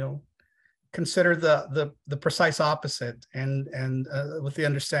 consider the precise opposite, and with the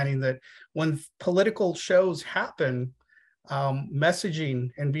understanding that when political shows happen, messaging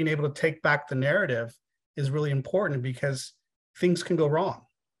and being able to take back the narrative is really important, because things can go wrong.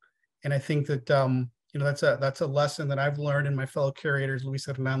 And I think that, you know, that's a lesson that I've learned, and my fellow curators, Luis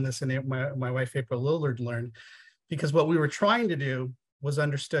Hernandez and my wife, April Lillard, learned, because what we were trying to do was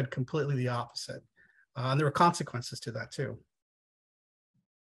understood completely the opposite. And there were consequences to that too.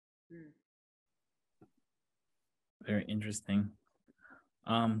 Very interesting.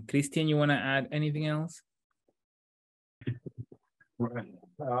 Christian, you want to add anything else? Right.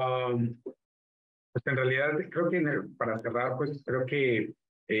 Pues en realidad creo que para cerrar, pues creo que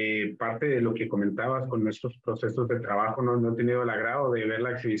parte de lo que comentabas con nuestros procesos de trabajo, no he tenido el agrado de ver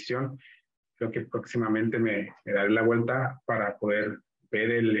la exhibición. Creo que próximamente me daré la vuelta para poder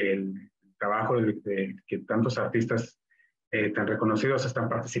ver el trabajo de que tantos artistas tan reconocidos están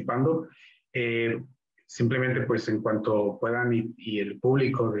participando. Simplemente pues en cuanto puedan y el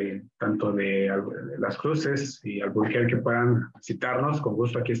público de tanto de Las Cruces y Albuquerque que puedan citarnos, con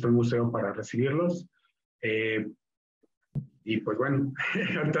gusto aquí está el museo para recibirlos. Y pues bueno,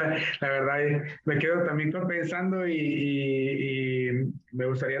 la verdad me quedo también pensando y me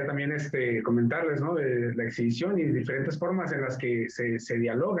gustaría también comentarles, ¿no? De la exhibición y diferentes formas en las que se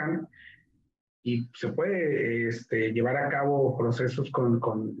dialogan y se puede llevar a cabo procesos con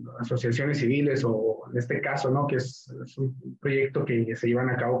asociaciones civiles o en este caso, ¿no? Que es un proyecto que se llevan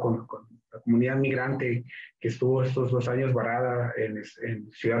a cabo con la comunidad migrante que estuvo estos 2 años varada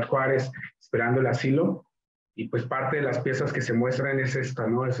en Ciudad Juárez esperando el asilo. Y pues parte de las piezas que se muestran es esta,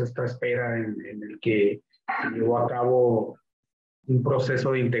 ¿no? Es esta espera en el que se llevó a cabo un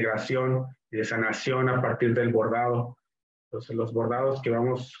proceso de integración y de sanación a partir del bordado. Entonces, los bordados que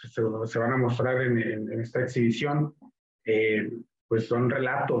se van a mostrar en esta exhibición, pues son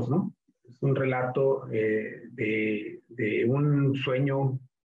relatos, ¿no? Es un relato de un sueño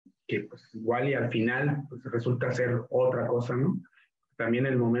que pues igual y al final pues, resulta ser otra cosa, ¿no? También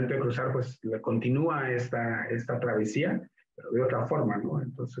en el momento de cruzar, pues continúa esta travesía, pero de otra forma, ¿no?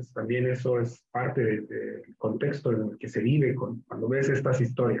 Entonces también eso es parte del contexto en el que se vive cuando ves estas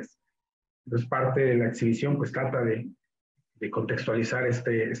historias. Entonces parte de la exhibición pues trata de contextualizar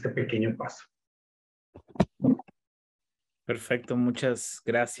este pequeño paso. Perfecto, muchas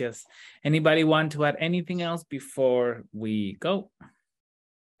gracias. Anybody want to add anything else before we go?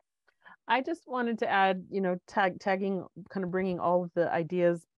 I just wanted to add, you know, tagging, kind of bringing all of the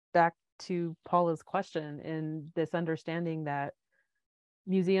ideas back to Paula's question, and this understanding that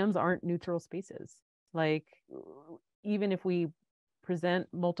museums aren't neutral spaces. Like, even if we present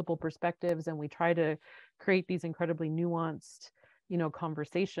multiple perspectives and we try to create these incredibly nuanced, you know,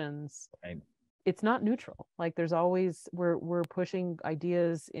 conversations, right. It's not neutral. Like, there's always, we're pushing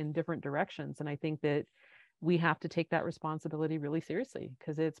ideas in different directions. And I think that we have to take that responsibility really seriously,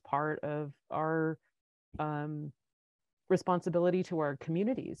 because it's part of our responsibility to our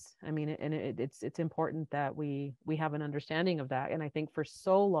communities. I mean, and it's important that we have an understanding of that. And I think for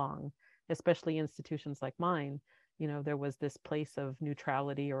so long, especially institutions like mine, you know, there was this place of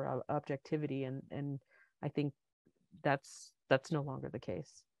neutrality or objectivity, and I think that's no longer the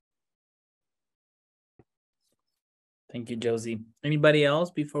case. Thank you, Josie. Anybody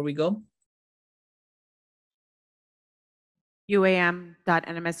else before we go?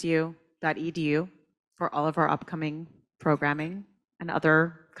 uam.nmsu.edu for all of our upcoming programming and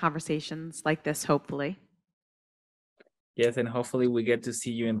other conversations like this, hopefully. Yes, and hopefully we get to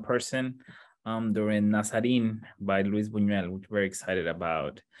see you in person during Nazarín by Luis Buñuel, which we're excited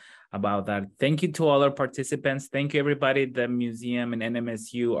about that. Thank you to all our participants. Thank you, everybody at the museum and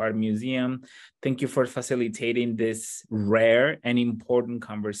NMSU Art Museum. Thank you for facilitating this rare and important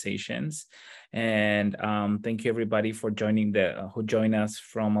conversations. And thank you, everybody, for joining who join us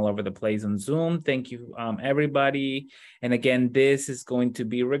from all over the place on Zoom. Thank you, everybody. And again, this is going to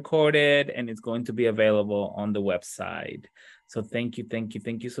be recorded and it's going to be available on the website. So thank you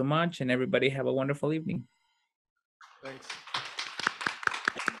so much. And everybody have a wonderful evening. Thanks.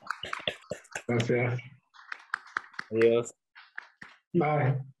 Gracias. Adiós.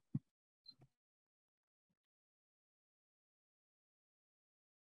 Bye.